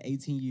put in the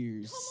 18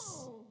 years.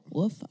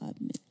 What 5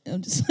 minutes?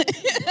 I'm just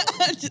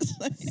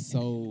like.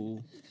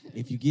 So,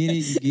 if you get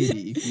it, you get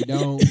it. If you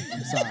don't,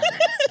 I'm sorry.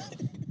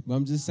 But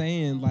I'm just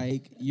saying,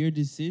 like, your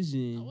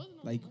decision,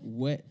 like,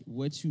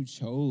 what you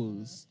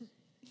chose,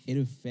 it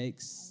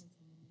affects,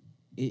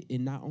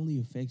 it not only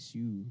affects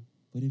you,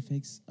 but it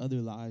affects other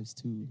lives,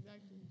 too.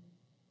 Exactly.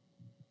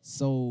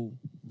 So,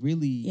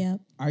 really,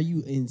 Are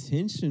you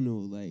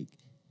intentional? Like,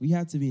 we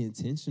have to be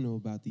intentional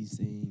about these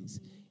things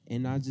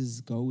and not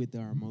just go with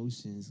our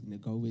emotions,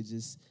 and go with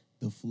just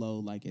the flow.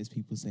 Like, as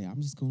people say,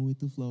 I'm just going with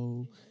the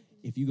flow.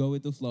 If you go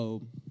with the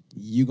flow,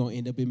 you're going to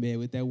end up in bed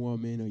with that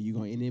woman, or you're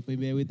going to end up in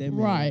bed with that man.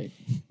 Right.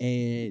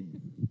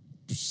 And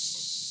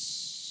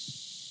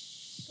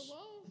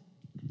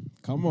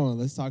come on,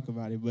 let's talk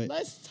about it. But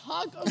let's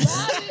talk about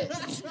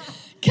it.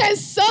 Can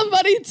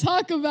somebody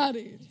talk about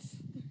it?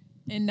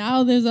 And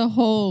now there's a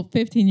whole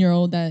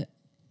 15-year-old that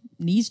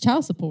needs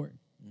child support.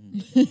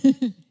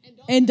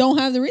 and don't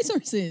have the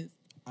resources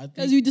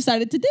because you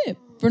decided to dip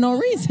for no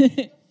reason.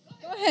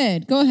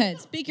 Go ahead.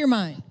 Speak your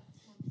mind.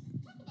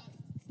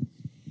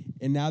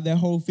 And now that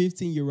whole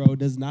 15-year-old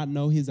does not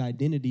know his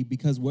identity,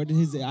 because where does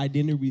his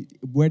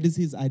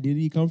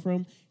identity come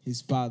from?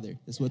 His father.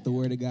 That's what the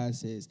word of God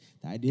says.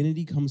 The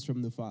identity comes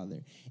from the father.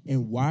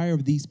 And why are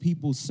these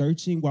people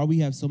searching? Why we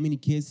have so many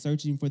kids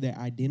searching for their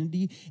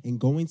identity and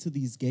going to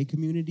these gay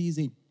communities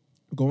and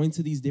going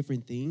to these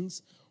different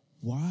things?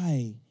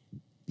 Why?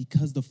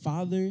 Because the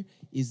father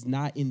is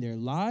not in their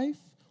life,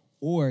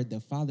 or the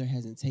father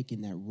hasn't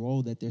taken that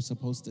role that they're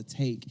supposed to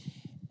take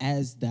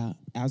as the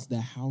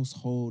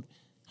household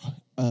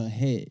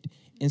head.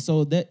 And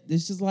so that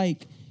it's just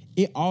like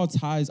it all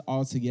ties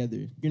all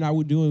together. You're not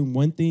doing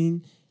one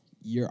thing,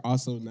 you're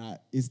also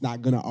not, it's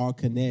not gonna all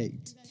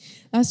connect.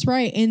 That's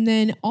right. And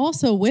then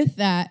also with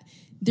that,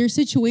 there's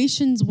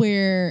situations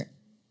where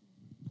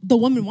the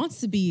woman wants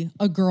to be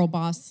a girl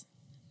boss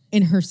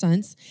in her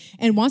sense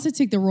and wants to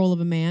take the role of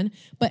a man,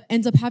 but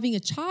ends up having a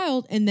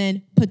child and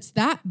then puts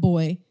that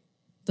boy,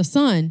 the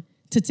son,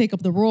 to take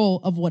up the role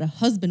of what a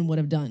husband would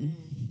have done.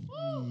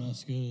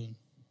 That's good.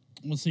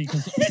 We'll see.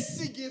 Cause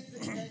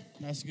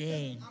that's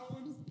good.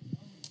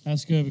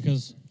 That's good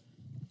because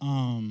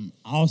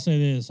I'll say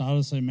this. I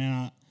would say,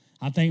 man,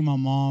 I thank my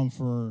mom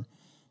for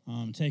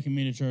taking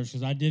me to church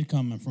because I did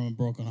come from a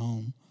broken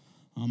home.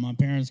 My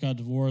parents got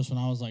divorced when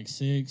I was like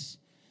 6,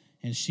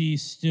 and she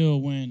still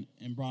went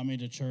and brought me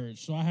to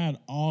church. So I had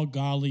all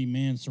godly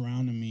men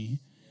surrounding me.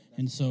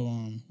 And so,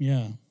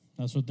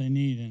 that's what they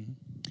need.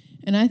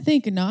 And I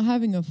think not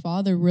having a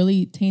father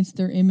really taints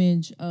their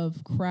image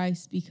of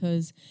Christ,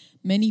 because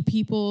many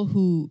people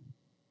who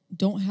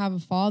don't have a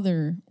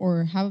father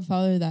or have a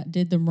father that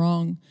did them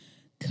wrong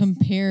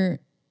compare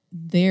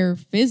their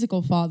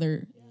physical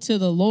father to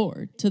the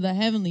Lord, to the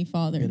Heavenly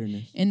Father.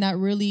 Bitterness. And that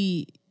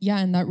really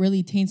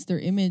taints their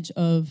image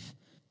of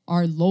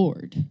our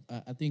Lord.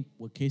 I think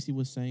what Casey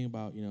was saying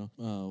about,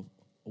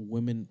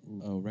 women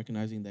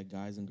recognizing that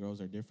guys and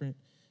girls are different,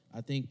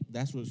 I think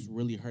that's what's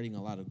really hurting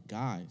a lot of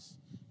guys.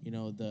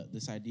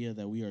 This idea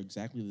that we are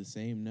exactly the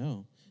same.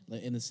 No,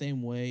 like in the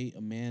same way,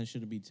 a man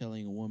shouldn't be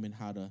telling a woman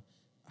how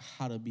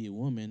to be a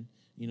woman.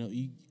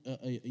 You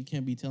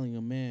can't be telling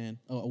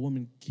a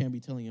woman can't be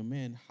telling a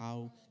man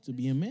how to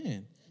be a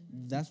man.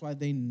 That's why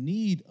they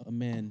need a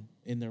man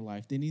in their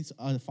life. They need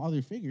a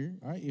father figure.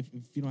 All right, if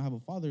you don't have a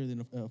father,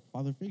 then a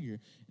father figure.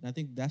 And I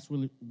think that's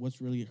really what's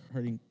really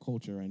hurting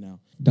culture right now.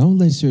 Don't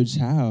let your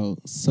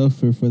child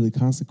suffer for the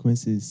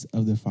consequences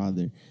of the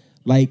father.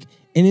 Like,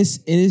 and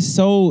it's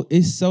so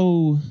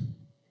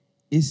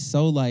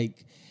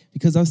like,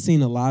 because I've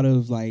seen a lot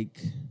of like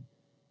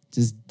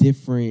just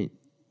different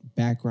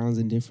backgrounds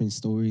and different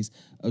stories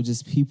of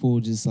just people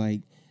just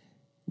like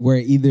where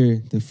either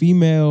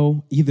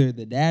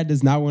the dad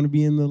does not want to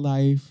be in the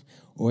life,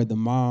 or the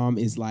mom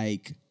is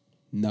like,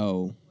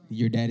 no,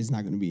 your dad is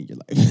not going to be in your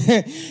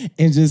life.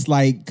 And just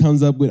like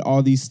comes up with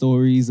all these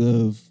stories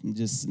of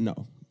just,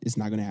 no, it's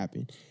not going to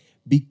happen.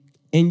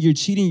 And you're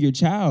cheating your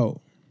child.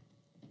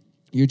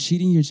 You're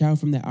cheating your child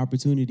from that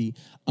opportunity,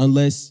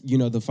 unless,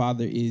 the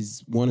father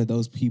is one of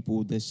those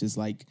people that's just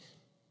like,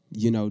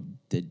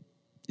 that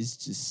is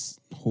just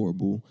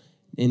horrible.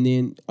 And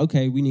then,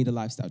 okay, we need a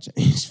lifestyle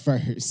change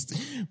first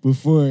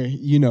before,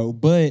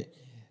 but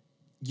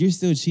you're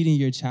still cheating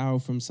your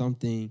child from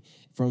something,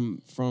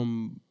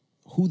 from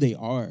who they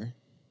are.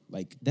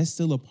 Like, that's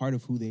still a part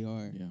of who they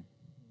are. Yeah.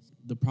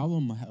 The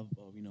problem of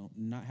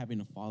not having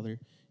a father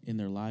in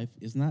their life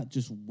is not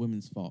just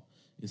women's fault.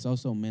 It's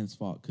also men's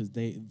fault, because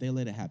they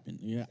let it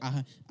happen.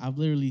 I've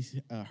literally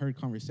heard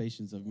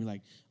conversations of me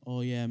like,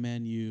 oh, yeah,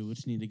 man, you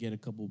just need to get a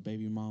couple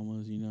baby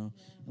mamas,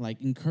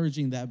 like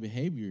encouraging that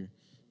behavior.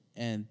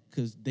 And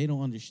because they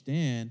don't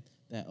understand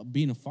that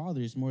being a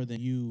father is more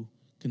than you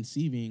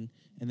conceiving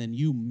and then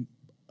you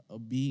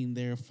being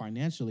there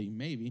financially,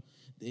 maybe.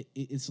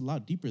 It's a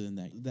lot deeper than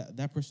that.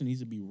 That person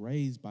needs to be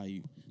raised by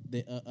you.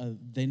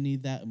 They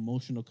need that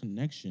emotional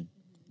connection.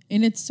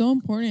 And it's so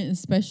important,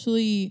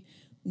 especially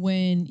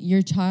when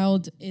your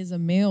child is a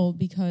male,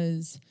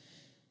 because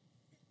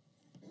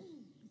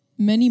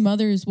many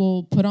mothers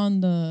will put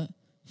on the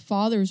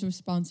father's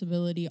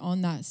responsibility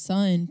on that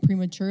son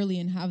prematurely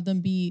and have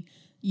them be,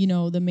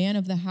 the man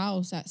of the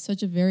house at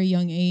such a very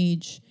young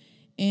age.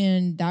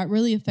 And that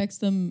really affects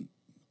them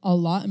a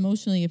lot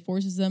emotionally. It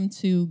forces them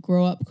to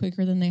grow up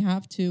quicker than they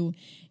have to.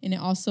 And it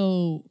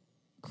also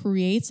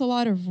creates a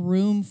lot of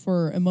room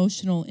for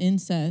emotional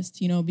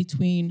incest,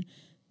 between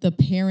the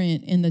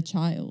parent and the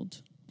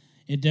child.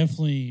 It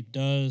definitely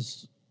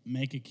does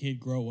make a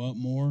kid grow up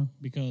more,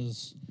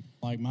 because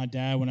like my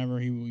dad, whenever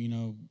he,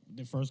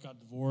 they first got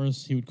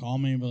divorced, he would call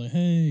me and be like,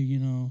 hey,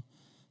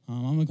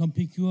 I'm going to come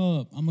pick you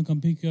up. I'm all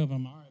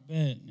right,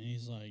 bet. And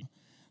he's like,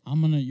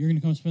 you're going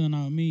to come spend the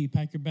night with me.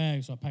 Pack your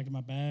bag. So I packed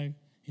my bag.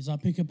 He's like,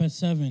 I'll pick up at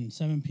 7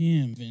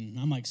 p.m. And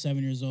I'm like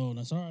 7 years old.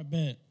 I said, all right,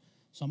 bet.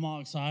 So I'm all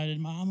excited.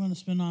 I'm going to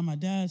spend the night at my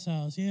dad's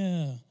house.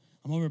 Yeah.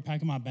 I'm over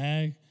packing my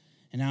bag.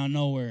 And out of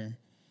nowhere,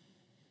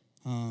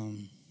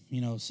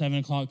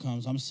 7:00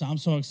 comes. I'm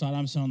so excited.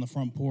 I'm sitting on the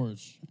front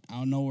porch.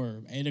 Out of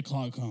nowhere,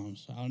 8:00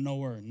 comes. Out of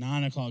nowhere,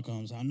 9:00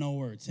 comes. Out of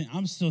nowhere, 10.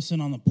 I'm still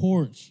sitting on the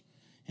porch,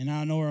 and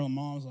out of nowhere, my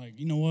mom's like,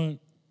 you know what?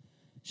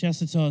 She has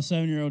to tell a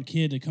 7-year-old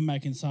kid to come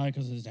back inside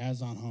because his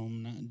dad's not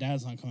home.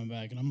 Dad's not coming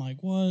back, and I'm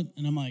like, what?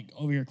 And I'm like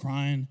over here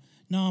crying.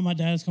 No, my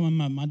dad's coming.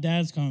 My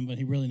dad's coming, but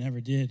he really never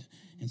did.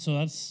 And so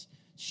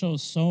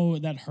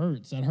that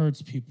hurts. That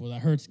hurts people. That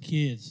hurts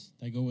kids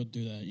that go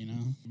through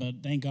that.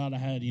 But thank God I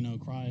had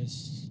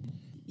Christ.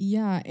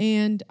 Yeah,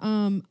 and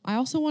I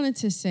also wanted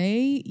to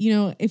say,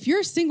 if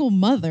you're a single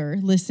mother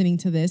listening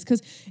to this,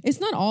 because it's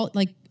not all,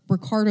 like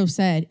Ricardo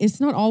said, it's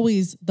not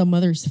always the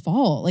mother's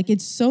fault. Like,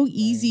 it's so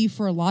easy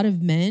for a lot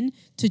of men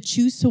to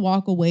choose to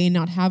walk away and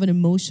not have an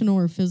emotional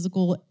or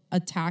physical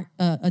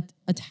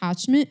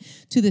attachment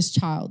to this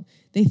child.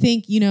 They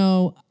think,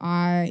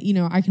 I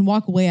can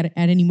walk away at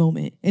any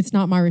moment. It's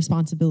not my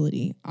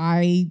responsibility.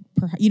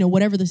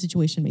 Whatever the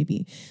situation may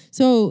be.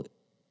 So,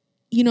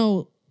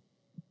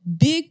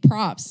 big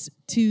props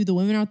to the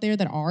women out there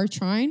that are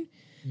trying.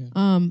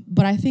 Yeah.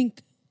 But I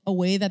think a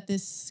way that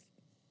this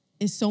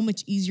is so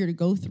much easier to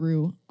go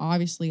through.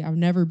 Obviously, I've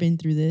never been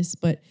through this,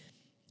 but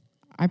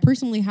I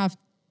personally have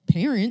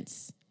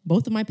parents.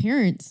 Both of my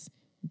parents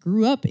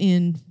grew up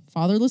in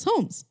fatherless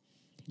homes.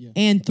 Yeah.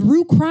 And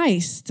through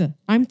Christ,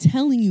 I'm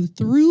telling you,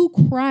 through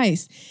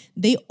Christ,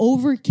 they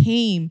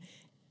overcame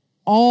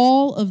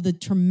all of the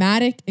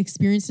traumatic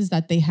experiences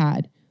that they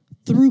had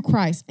through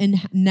Christ, and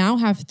now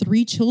have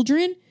 3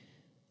 children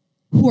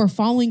who are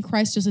following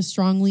Christ just as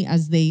strongly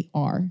as they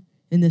are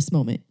in this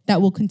moment,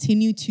 that will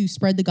continue to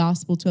spread the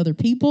gospel to other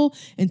people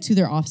and to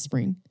their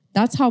offspring.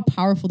 That's how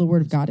powerful the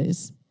word of God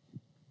is.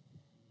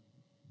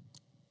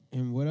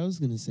 And what I was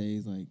going to say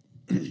is, like,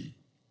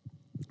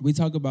 we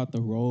talk about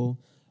the role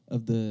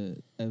of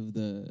the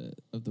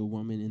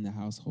woman in the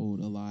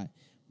household a lot,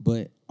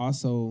 but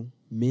also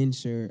men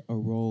share a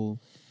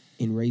role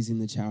in raising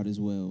the child as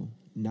well,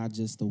 not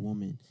just the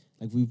woman.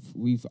 Like,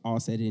 we've all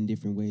said it in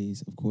different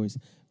ways, of course,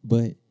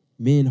 but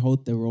men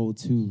hold the role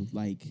too.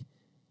 Like,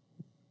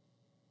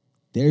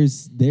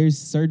 there's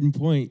certain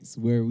points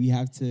where we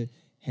have to,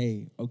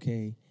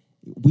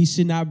 we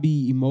should not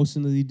be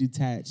emotionally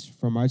detached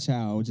from our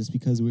child just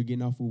because we're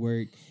getting off of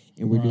work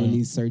and we're doing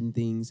these certain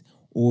things,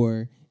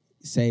 or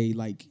say,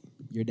 like,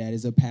 your dad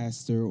is a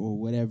pastor or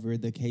whatever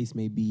the case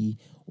may be,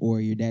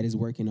 or your dad is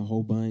working a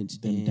whole bunch.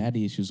 Then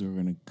daddy issues are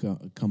going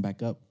to come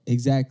back up.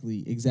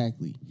 Exactly.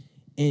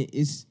 And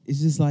it's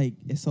just like,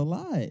 it's a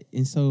lot.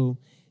 And so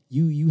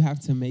you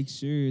have to make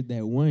sure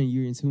that, one,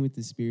 you're in tune with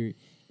the Spirit,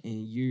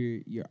 and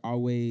you're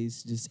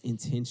always just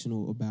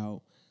intentional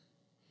about,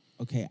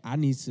 okay, I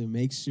need to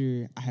make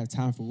sure I have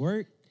time for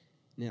work,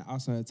 and then I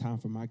also have time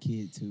for my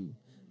kid too.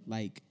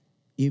 Like,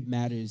 it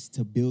matters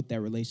to build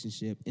that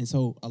relationship. And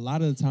so a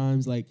lot of the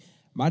times, like,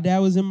 my dad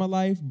was in my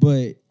life,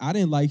 but I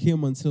didn't like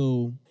him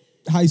until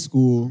high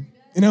school.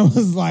 And I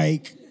was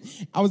like,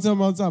 I would tell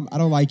him all the time, I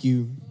don't like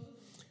you.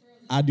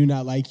 I do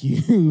not like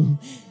you.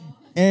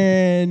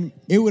 And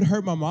it would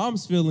hurt my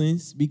mom's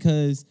feelings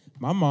because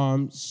my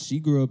mom, she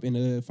grew up in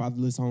a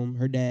fatherless home.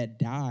 Her dad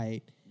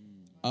died.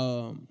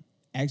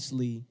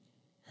 Actually,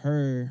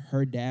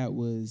 her dad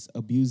was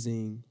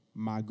abusing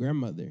my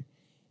grandmother.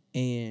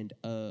 And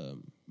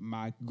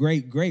my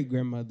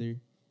great-great-grandmother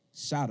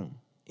shot him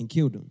and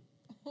killed him.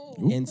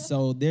 Ooh. And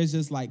so there's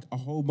just like a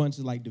whole bunch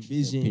of like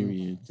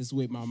division just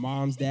with my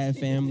mom's dad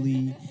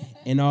family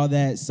and all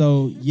that.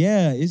 So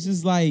yeah, it's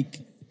just like,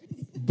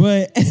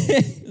 but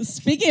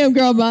speaking of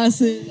girl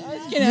bosses,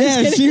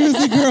 she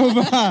was a girl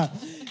boss.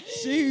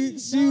 She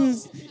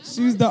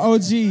was the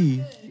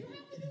OG.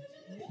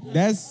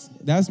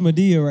 That's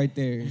Medea right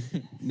there.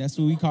 That's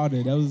what we called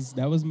her.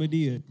 That was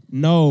Medea.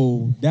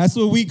 No, that's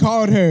what we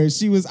called her.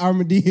 She was our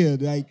Medea.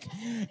 Like,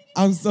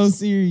 I'm so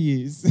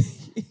serious.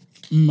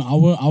 I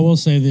will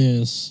say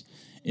this: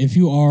 if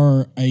you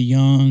are a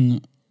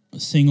young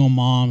single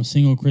mom,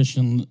 single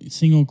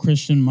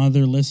Christian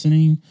mother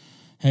listening,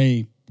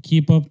 hey,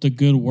 keep up the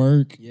good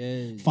work.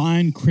 Yes.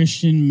 Find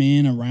Christian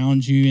men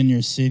around you in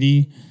your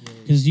city,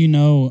 because you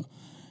know,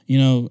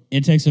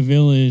 it takes a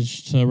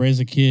village to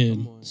raise a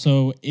kid.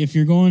 So if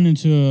you're going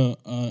into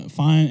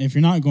if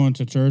you're not going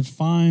to church,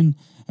 find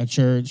a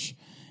church,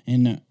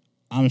 and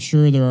I'm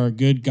sure there are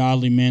good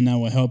godly men that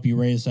will help you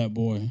raise that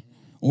boy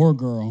or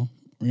girl,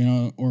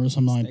 or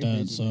something like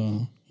that. Vigilant.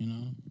 So,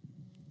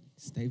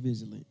 stay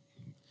vigilant.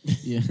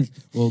 Yeah.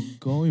 Well,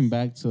 going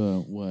back to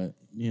what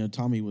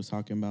Tommy was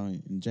talking about,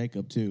 and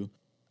Jacob too,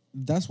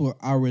 that's what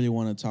I really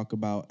want to talk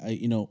about.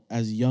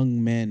 As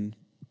young men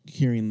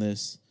hearing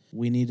this,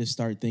 we need to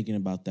start thinking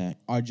about that.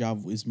 Our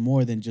job is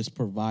more than just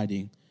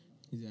providing.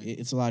 Exactly.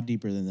 It's a lot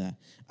deeper than that.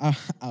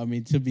 I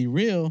mean, to be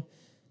real,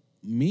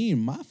 me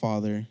and my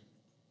father,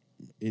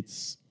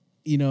 it's,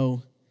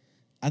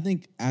 I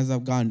think as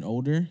I've gotten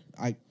older,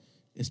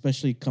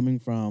 especially coming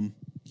from,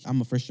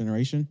 I'm a first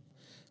generation.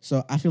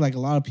 So I feel like a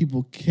lot of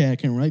people can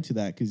relate to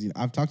that, because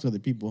I've talked to other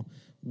people.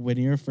 When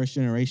you're a first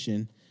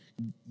generation,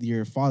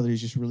 your father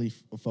is just really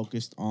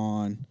focused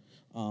on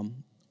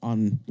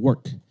on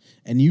work,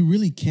 and you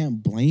really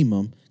can't blame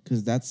them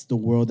because that's the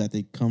world that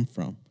they come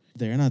from.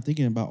 They're not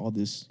thinking about all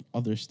this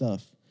other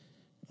stuff.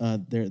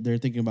 They're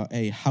thinking about,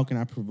 hey, how can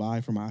I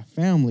provide for my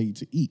family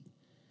to eat?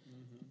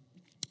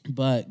 Mm-hmm.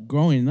 But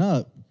growing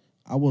up,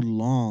 I would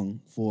long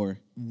for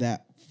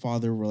that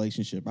father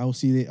relationship. I would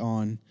see it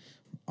on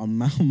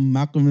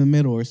Malcolm in the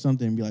Middle or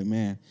something and be like,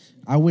 man,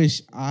 I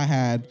wish I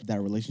had that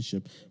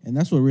relationship. And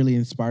that's what really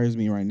inspires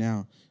me right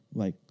now.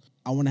 Like,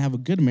 I want to have a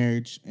good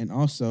marriage, and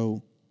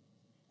also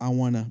I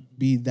want to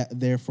be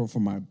there for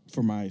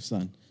my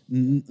son.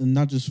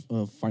 Not just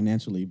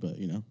financially, but,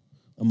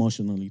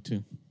 emotionally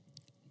too.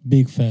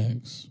 Big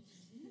facts.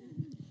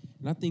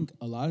 And I think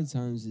a lot of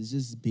times it's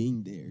just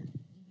being there.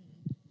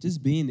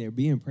 Just being there,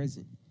 being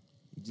present.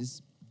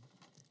 Just,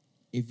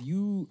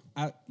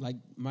 like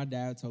my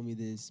dad told me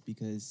this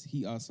because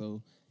he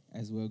also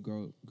as well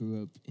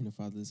grew up in a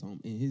fatherless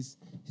home. And his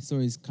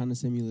story is kind of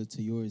similar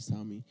to yours,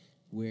 Tommy,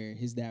 where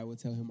his dad would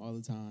tell him all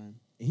the time.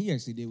 And he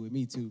actually did with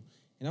me too.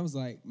 And I was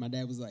like, my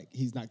dad was like,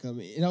 he's not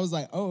coming. And I was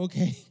like, oh,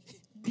 okay.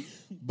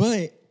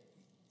 But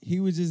he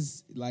would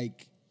just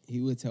he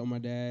would tell my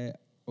dad,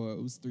 or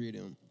it was three of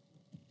them.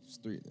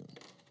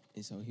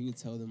 And so he would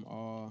tell them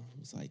all, it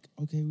was like,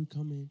 okay, we're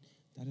coming,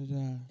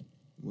 da-da-da.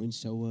 Wouldn't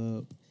show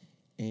up.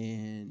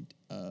 And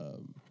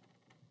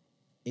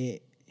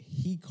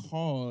he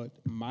called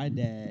my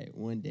dad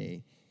one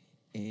day,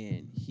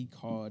 and he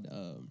called,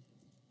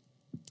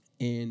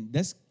 and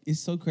it's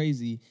so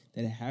crazy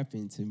that it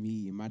happened to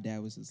me. And my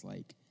dad was just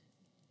like,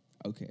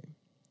 okay,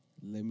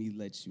 let me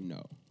let you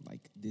know.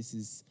 Like, this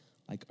is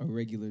like a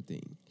regular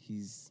thing.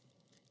 He's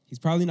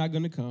probably not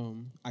going to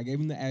come. I gave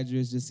him the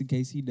address just in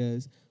case he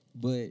does.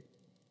 But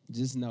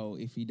just know,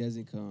 if he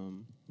doesn't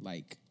come,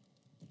 like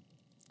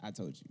I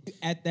told you.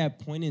 At that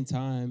point in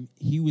time,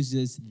 he was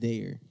just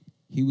there.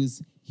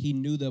 He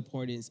knew the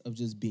importance of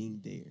just being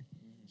there.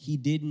 He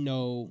didn't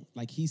know,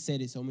 like he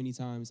said it so many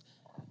times,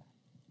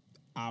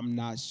 I'm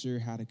not sure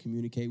how to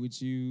communicate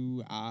with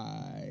you.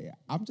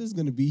 I'm just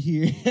going to be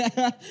here.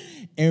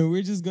 And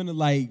we're just going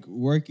to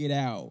work it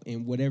out.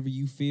 And whatever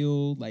you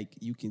feel,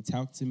 you can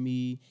talk to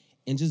me.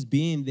 And just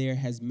being there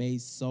has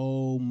made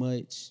so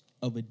much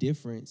of a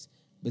difference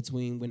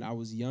between when I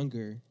was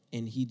younger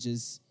and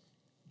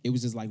it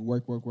was just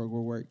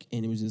work.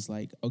 And it was just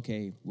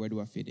okay, where do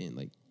I fit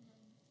in?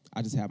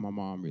 I just have my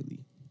mom,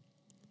 really,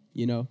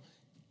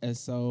 And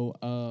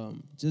so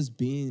just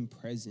being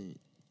present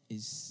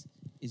is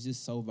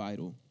just so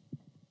vital.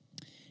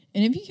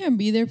 And if you can't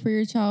be there for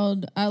your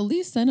child, at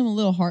least send him a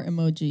little heart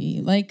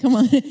emoji. Come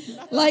on.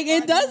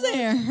 It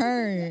doesn't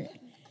hurt.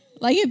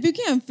 If you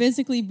can't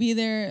physically be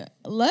there,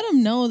 let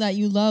them know that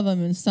you love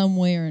them in some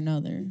way or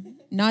another.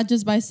 Not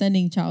just by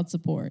sending child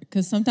support,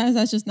 because sometimes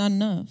that's just not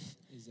enough.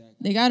 Exactly.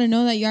 They got to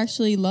know that you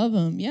actually love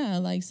them. Yeah,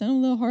 send them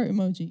a little heart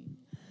emoji.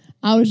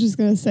 I was just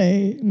going to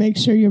say, make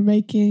sure you're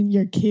making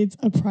your kids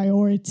a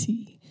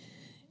priority.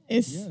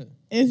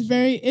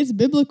 It's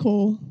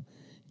biblical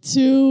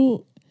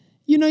to,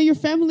 your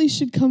family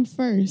should come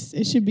first.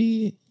 It should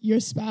be your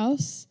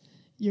spouse,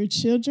 your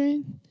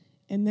children,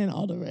 and then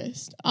all the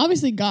rest.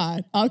 Obviously,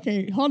 God.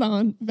 Okay, hold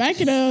on. Back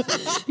it up.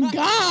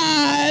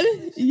 God,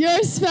 your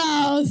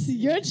spouse,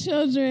 your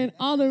children,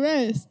 all the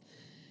rest.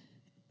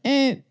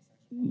 And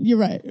you're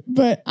right,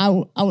 but I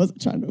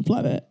wasn't trying to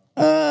imply that.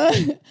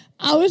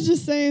 I was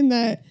just saying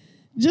that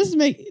just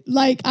I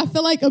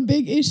feel like a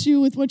big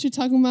issue with what you're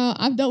talking about.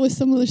 I've dealt with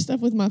similar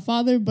stuff with my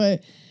father,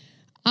 but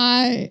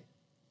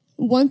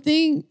one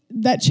thing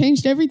that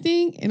changed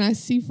everything, and I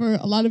see for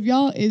a lot of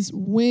y'all, is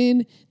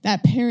when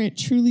that parent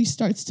truly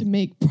starts to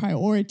make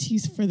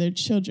priorities for their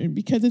children,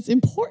 because it's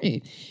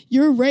important.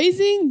 You're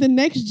raising the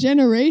next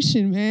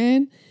generation,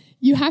 man.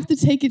 You have to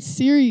take it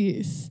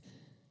serious.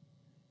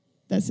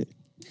 That's it.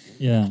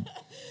 Yeah.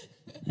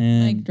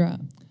 And mic drop.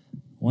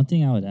 One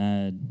thing I would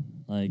add,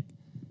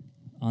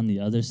 on the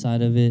other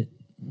side of it,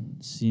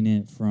 seeing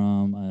it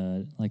from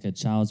a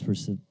child's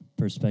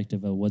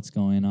perspective of what's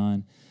going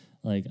on,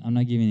 I'm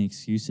not giving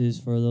excuses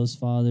for those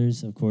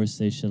fathers. Of course,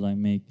 they should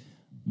make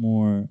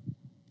more.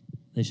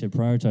 They should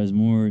prioritize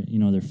more,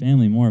 their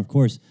family more, of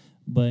course.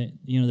 But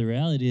the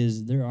reality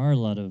is there are a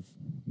lot of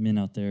men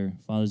out there,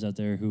 fathers out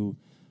there, who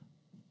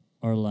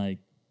are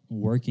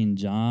working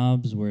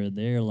jobs where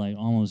they're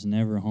almost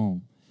never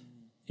home.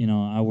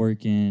 I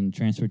work in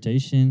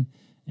transportation,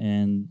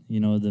 and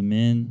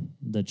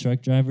the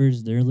truck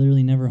drivers, they're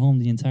literally never home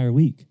the entire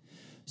week.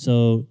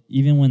 So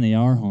even when they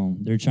are home,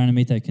 they're trying to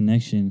make that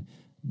connection.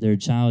 Their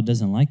child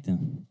doesn't like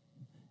them,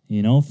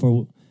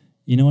 for,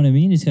 what I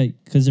mean? It's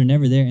because they're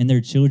never there, and they're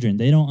children.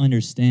 They don't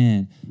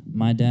understand.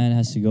 My dad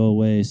has to go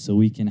away so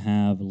we can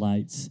have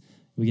lights,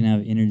 we can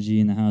have energy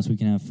in the house, we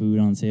can have food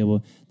on the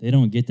table. They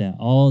don't get that.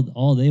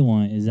 All they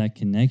want is that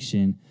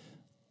connection,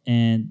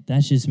 and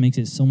that just makes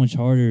it so much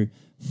harder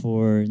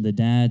for the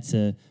dad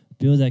to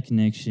build that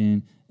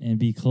connection and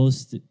be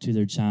close to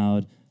their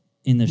child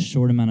in the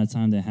short amount of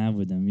time they have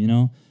with them,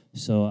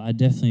 So I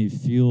definitely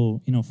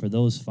feel, for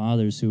those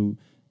fathers who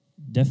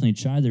definitely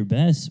try their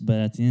best, but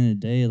at the end of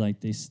the day,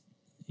 they,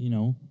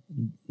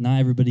 not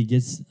everybody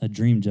gets a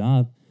dream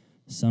job.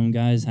 some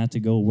guys have to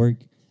go work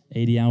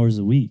 80 hours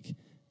a week.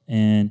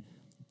 And,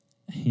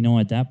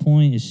 at that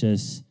point, it's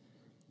just,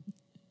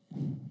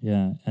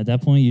 at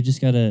that point, you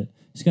just gotta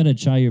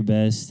try your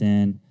best.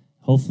 And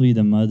hopefully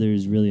the mother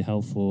is really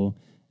helpful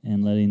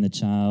and letting the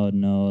child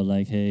know,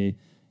 like, hey,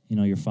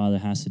 your father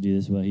has to do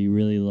this, but he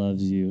really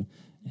loves you.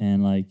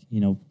 And, like,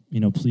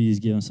 please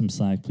give him some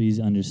slack. Please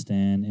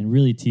understand and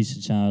really teach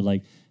the child,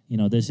 like,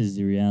 this is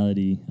the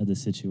reality of the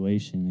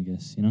situation, I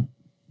guess,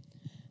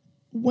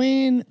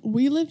 When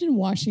we lived in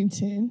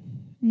Washington,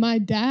 my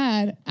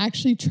dad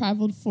actually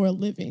traveled for a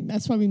living.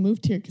 That's why we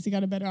moved here, because he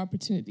got a better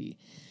opportunity.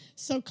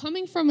 So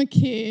coming from a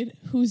kid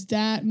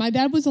my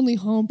dad was only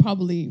home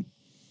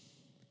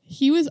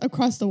he was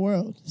across the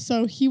world.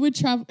 So he would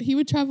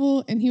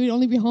travel and he would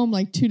only be home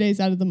like 2 days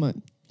out of the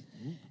month.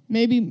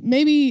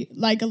 Maybe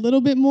like a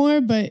little bit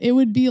more, but it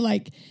would be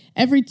like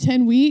every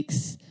 10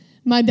 weeks,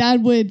 my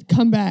dad would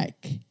come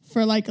back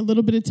for like a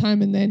little bit of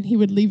time and then he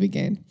would leave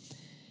again.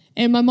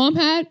 And my mom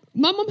had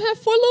 4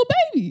 little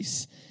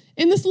babies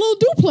in this little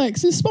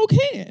duplex in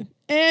Spokane.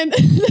 And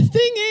the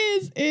thing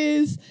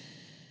is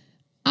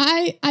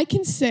I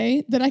can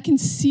say that I can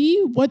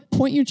see what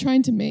point you're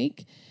trying to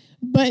make,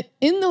 but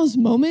in those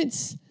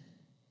moments,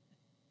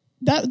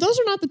 those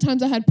are not the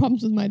times I had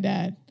problems with my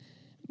dad.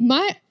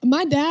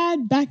 My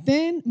dad back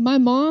then, my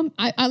mom,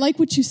 I like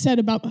what you said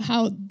about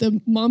how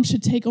the mom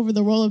should take over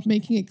the role of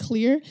making it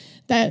clear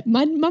that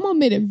my mom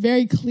made it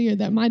very clear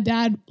that my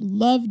dad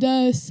loved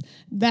us,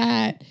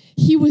 that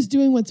he was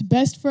doing what's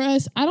best for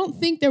us. I don't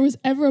think there was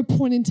ever a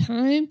point in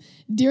time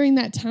during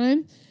that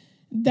time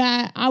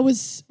that I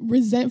was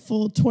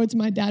resentful towards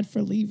my dad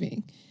for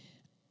leaving.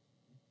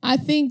 I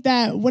think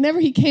that whenever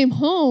he came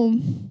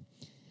home,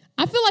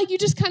 I feel like you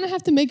just kind of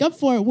have to make up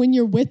for it when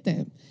you're with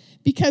them.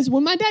 Because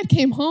when my dad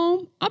came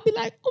home, I'd be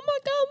like, oh my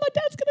God, my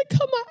dad's going to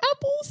cut my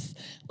apples.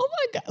 Oh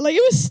my God. Like,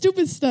 it was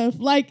stupid stuff.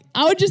 Like,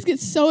 I would just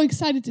get so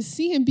excited to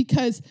see him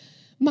because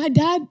my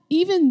dad,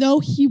 even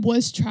though he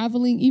was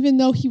traveling, even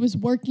though he was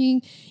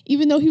working,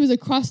 even though he was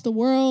across the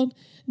world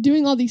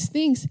doing all these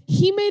things,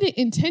 he made it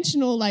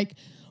intentional. Like,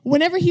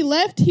 whenever he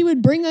left, he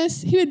would bring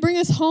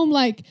us home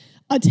like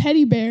a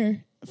teddy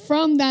bear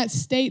from that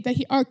state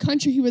our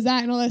country he was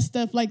at and all that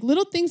stuff. Like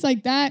little things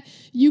like that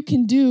you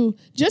can do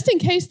just in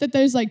case that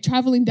there's like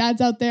traveling dads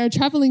out there,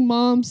 traveling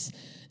moms.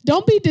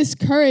 Don't be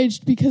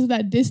discouraged because of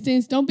that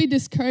distance. Don't be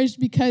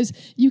discouraged because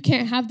you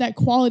can't have that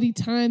quality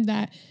time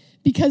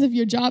because of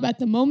your job at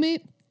the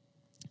moment.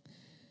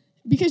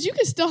 Because you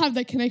can still have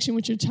that connection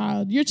with your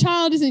child. Your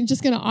child isn't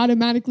just going to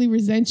automatically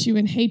resent you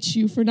and hate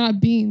you for not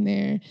being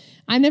there.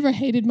 I never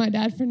hated my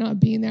dad for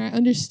not being there. I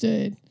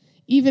understood,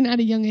 even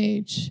at a young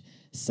age.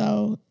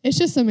 So it's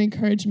just some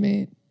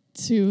encouragement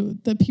to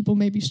the people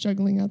maybe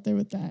struggling out there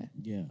with that.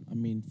 Yeah, I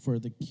mean, for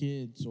the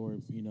kids or,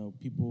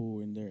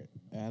 people in their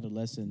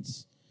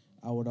adolescence,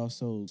 I would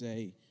also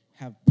say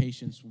have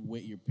patience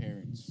with your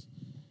parents.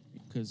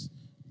 Because,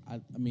 I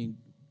mean,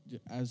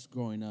 as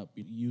growing up,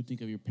 you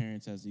think of your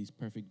parents as these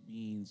perfect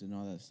beings and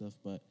all that stuff,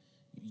 but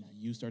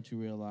you start to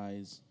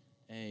realize,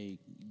 hey,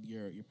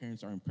 your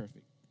parents aren't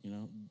perfect,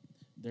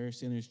 They're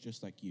sinners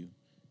just like you.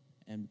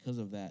 And because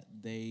of that,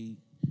 they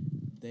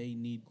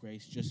need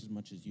grace just as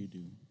much as you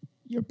do.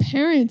 Your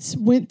parents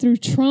went through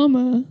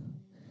trauma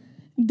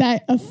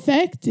that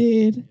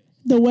affected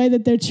the way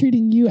that they're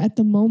treating you at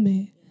the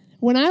moment.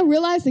 When I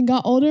realized and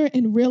got older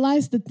and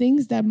realized the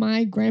things that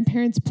my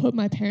grandparents put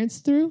my parents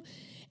through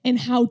and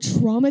how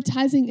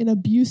traumatizing and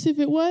abusive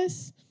it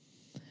was,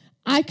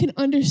 I can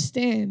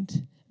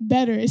understand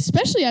better,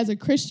 especially as a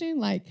Christian.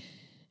 Like,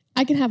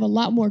 I can have a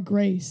lot more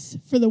grace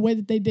for the way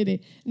that they did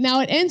it.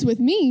 Now, it ends with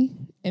me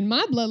and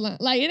my bloodline.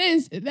 Like,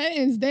 that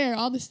ends there,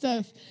 all the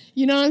stuff.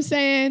 You know what I'm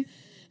saying?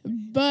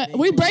 But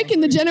we're breaking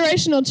the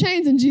generational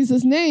chains in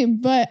Jesus'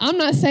 name. But I'm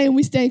not saying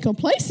we stay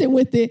complacent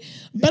with it.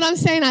 But I'm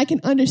saying I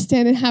can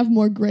understand and have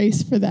more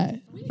grace for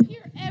that. We're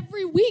here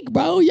every week,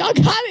 bro. Y'all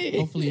got it.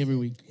 Hopefully every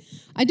week.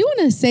 I do want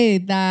to say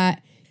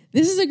that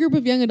this is a group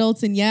of young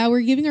adults, and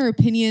we're giving our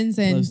opinions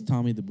and plus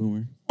Tommy the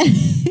Boomer.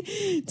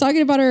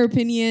 talking about our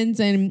opinions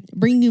and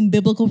bringing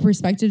biblical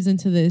perspectives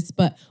into this.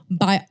 But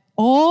by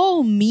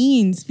all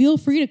means, feel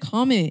free to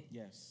comment.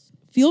 Yes.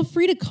 Feel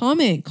free to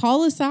comment.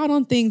 Call us out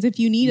on things if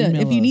you need to.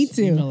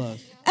 Email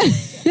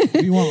us.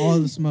 We want all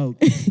the smoke.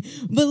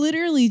 But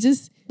literally,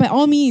 just by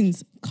all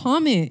means,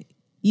 comment.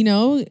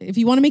 If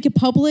you want to make it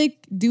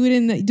public, do it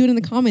in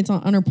the comments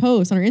on our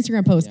post, on our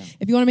Instagram post. Yeah.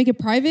 If you want to make it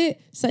private,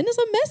 send us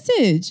a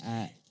message.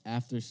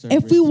 After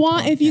service,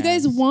 if you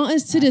guys want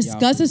us to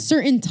discuss a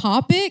certain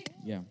topic,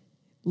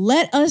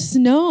 let us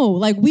know.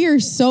 Like, we are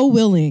so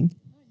willing.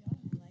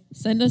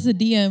 Send us a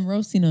DM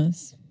roasting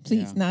us,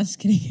 please. Yeah. Not just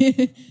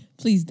kidding.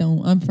 Please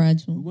don't. I'm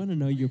fragile. We want to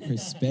know your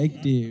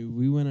perspective.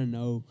 We want to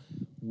know,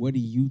 what are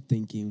you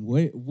thinking?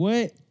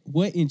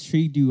 What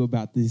intrigued you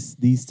about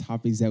these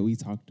topics that we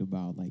talked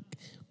about? Like,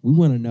 we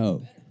want to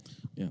know.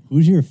 Yeah.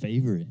 Who's your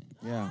favorite?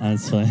 Yeah.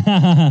 That's why.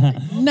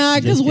 Nah,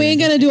 because we ain't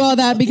going to do all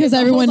that because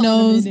everyone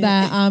knows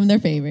that I'm their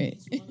favorite.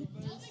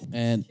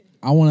 And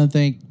I want to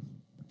thank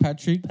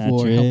Patrick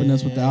for helping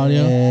us with the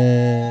audio.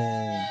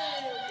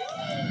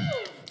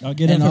 I'll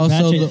get it And for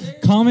also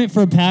Patrick. Comment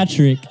for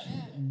Patrick.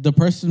 The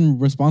person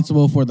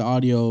responsible for the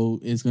audio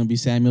is going to be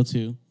Samuel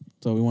too.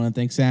 So we want to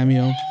thank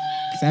Samuel.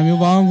 Samuel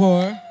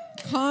Vongor.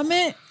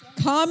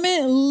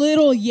 Comment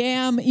little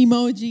yam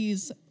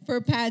emojis for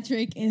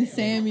Patrick and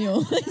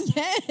Samuel.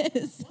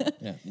 Yes.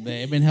 Yeah,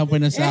 they've been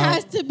helping us It out.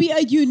 has to be a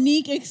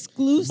unique,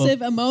 exclusive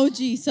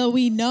emoji so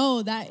we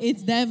know that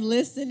it's them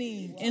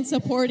listening and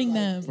supporting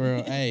them.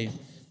 Hey,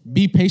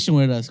 be patient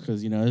with us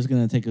because, it's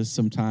going to take us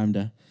some time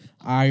to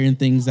iron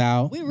things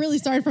out. We really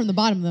started from the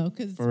bottom, though,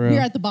 because For real. we're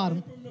at the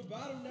bottom.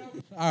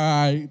 All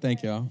right.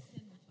 Thank y'all.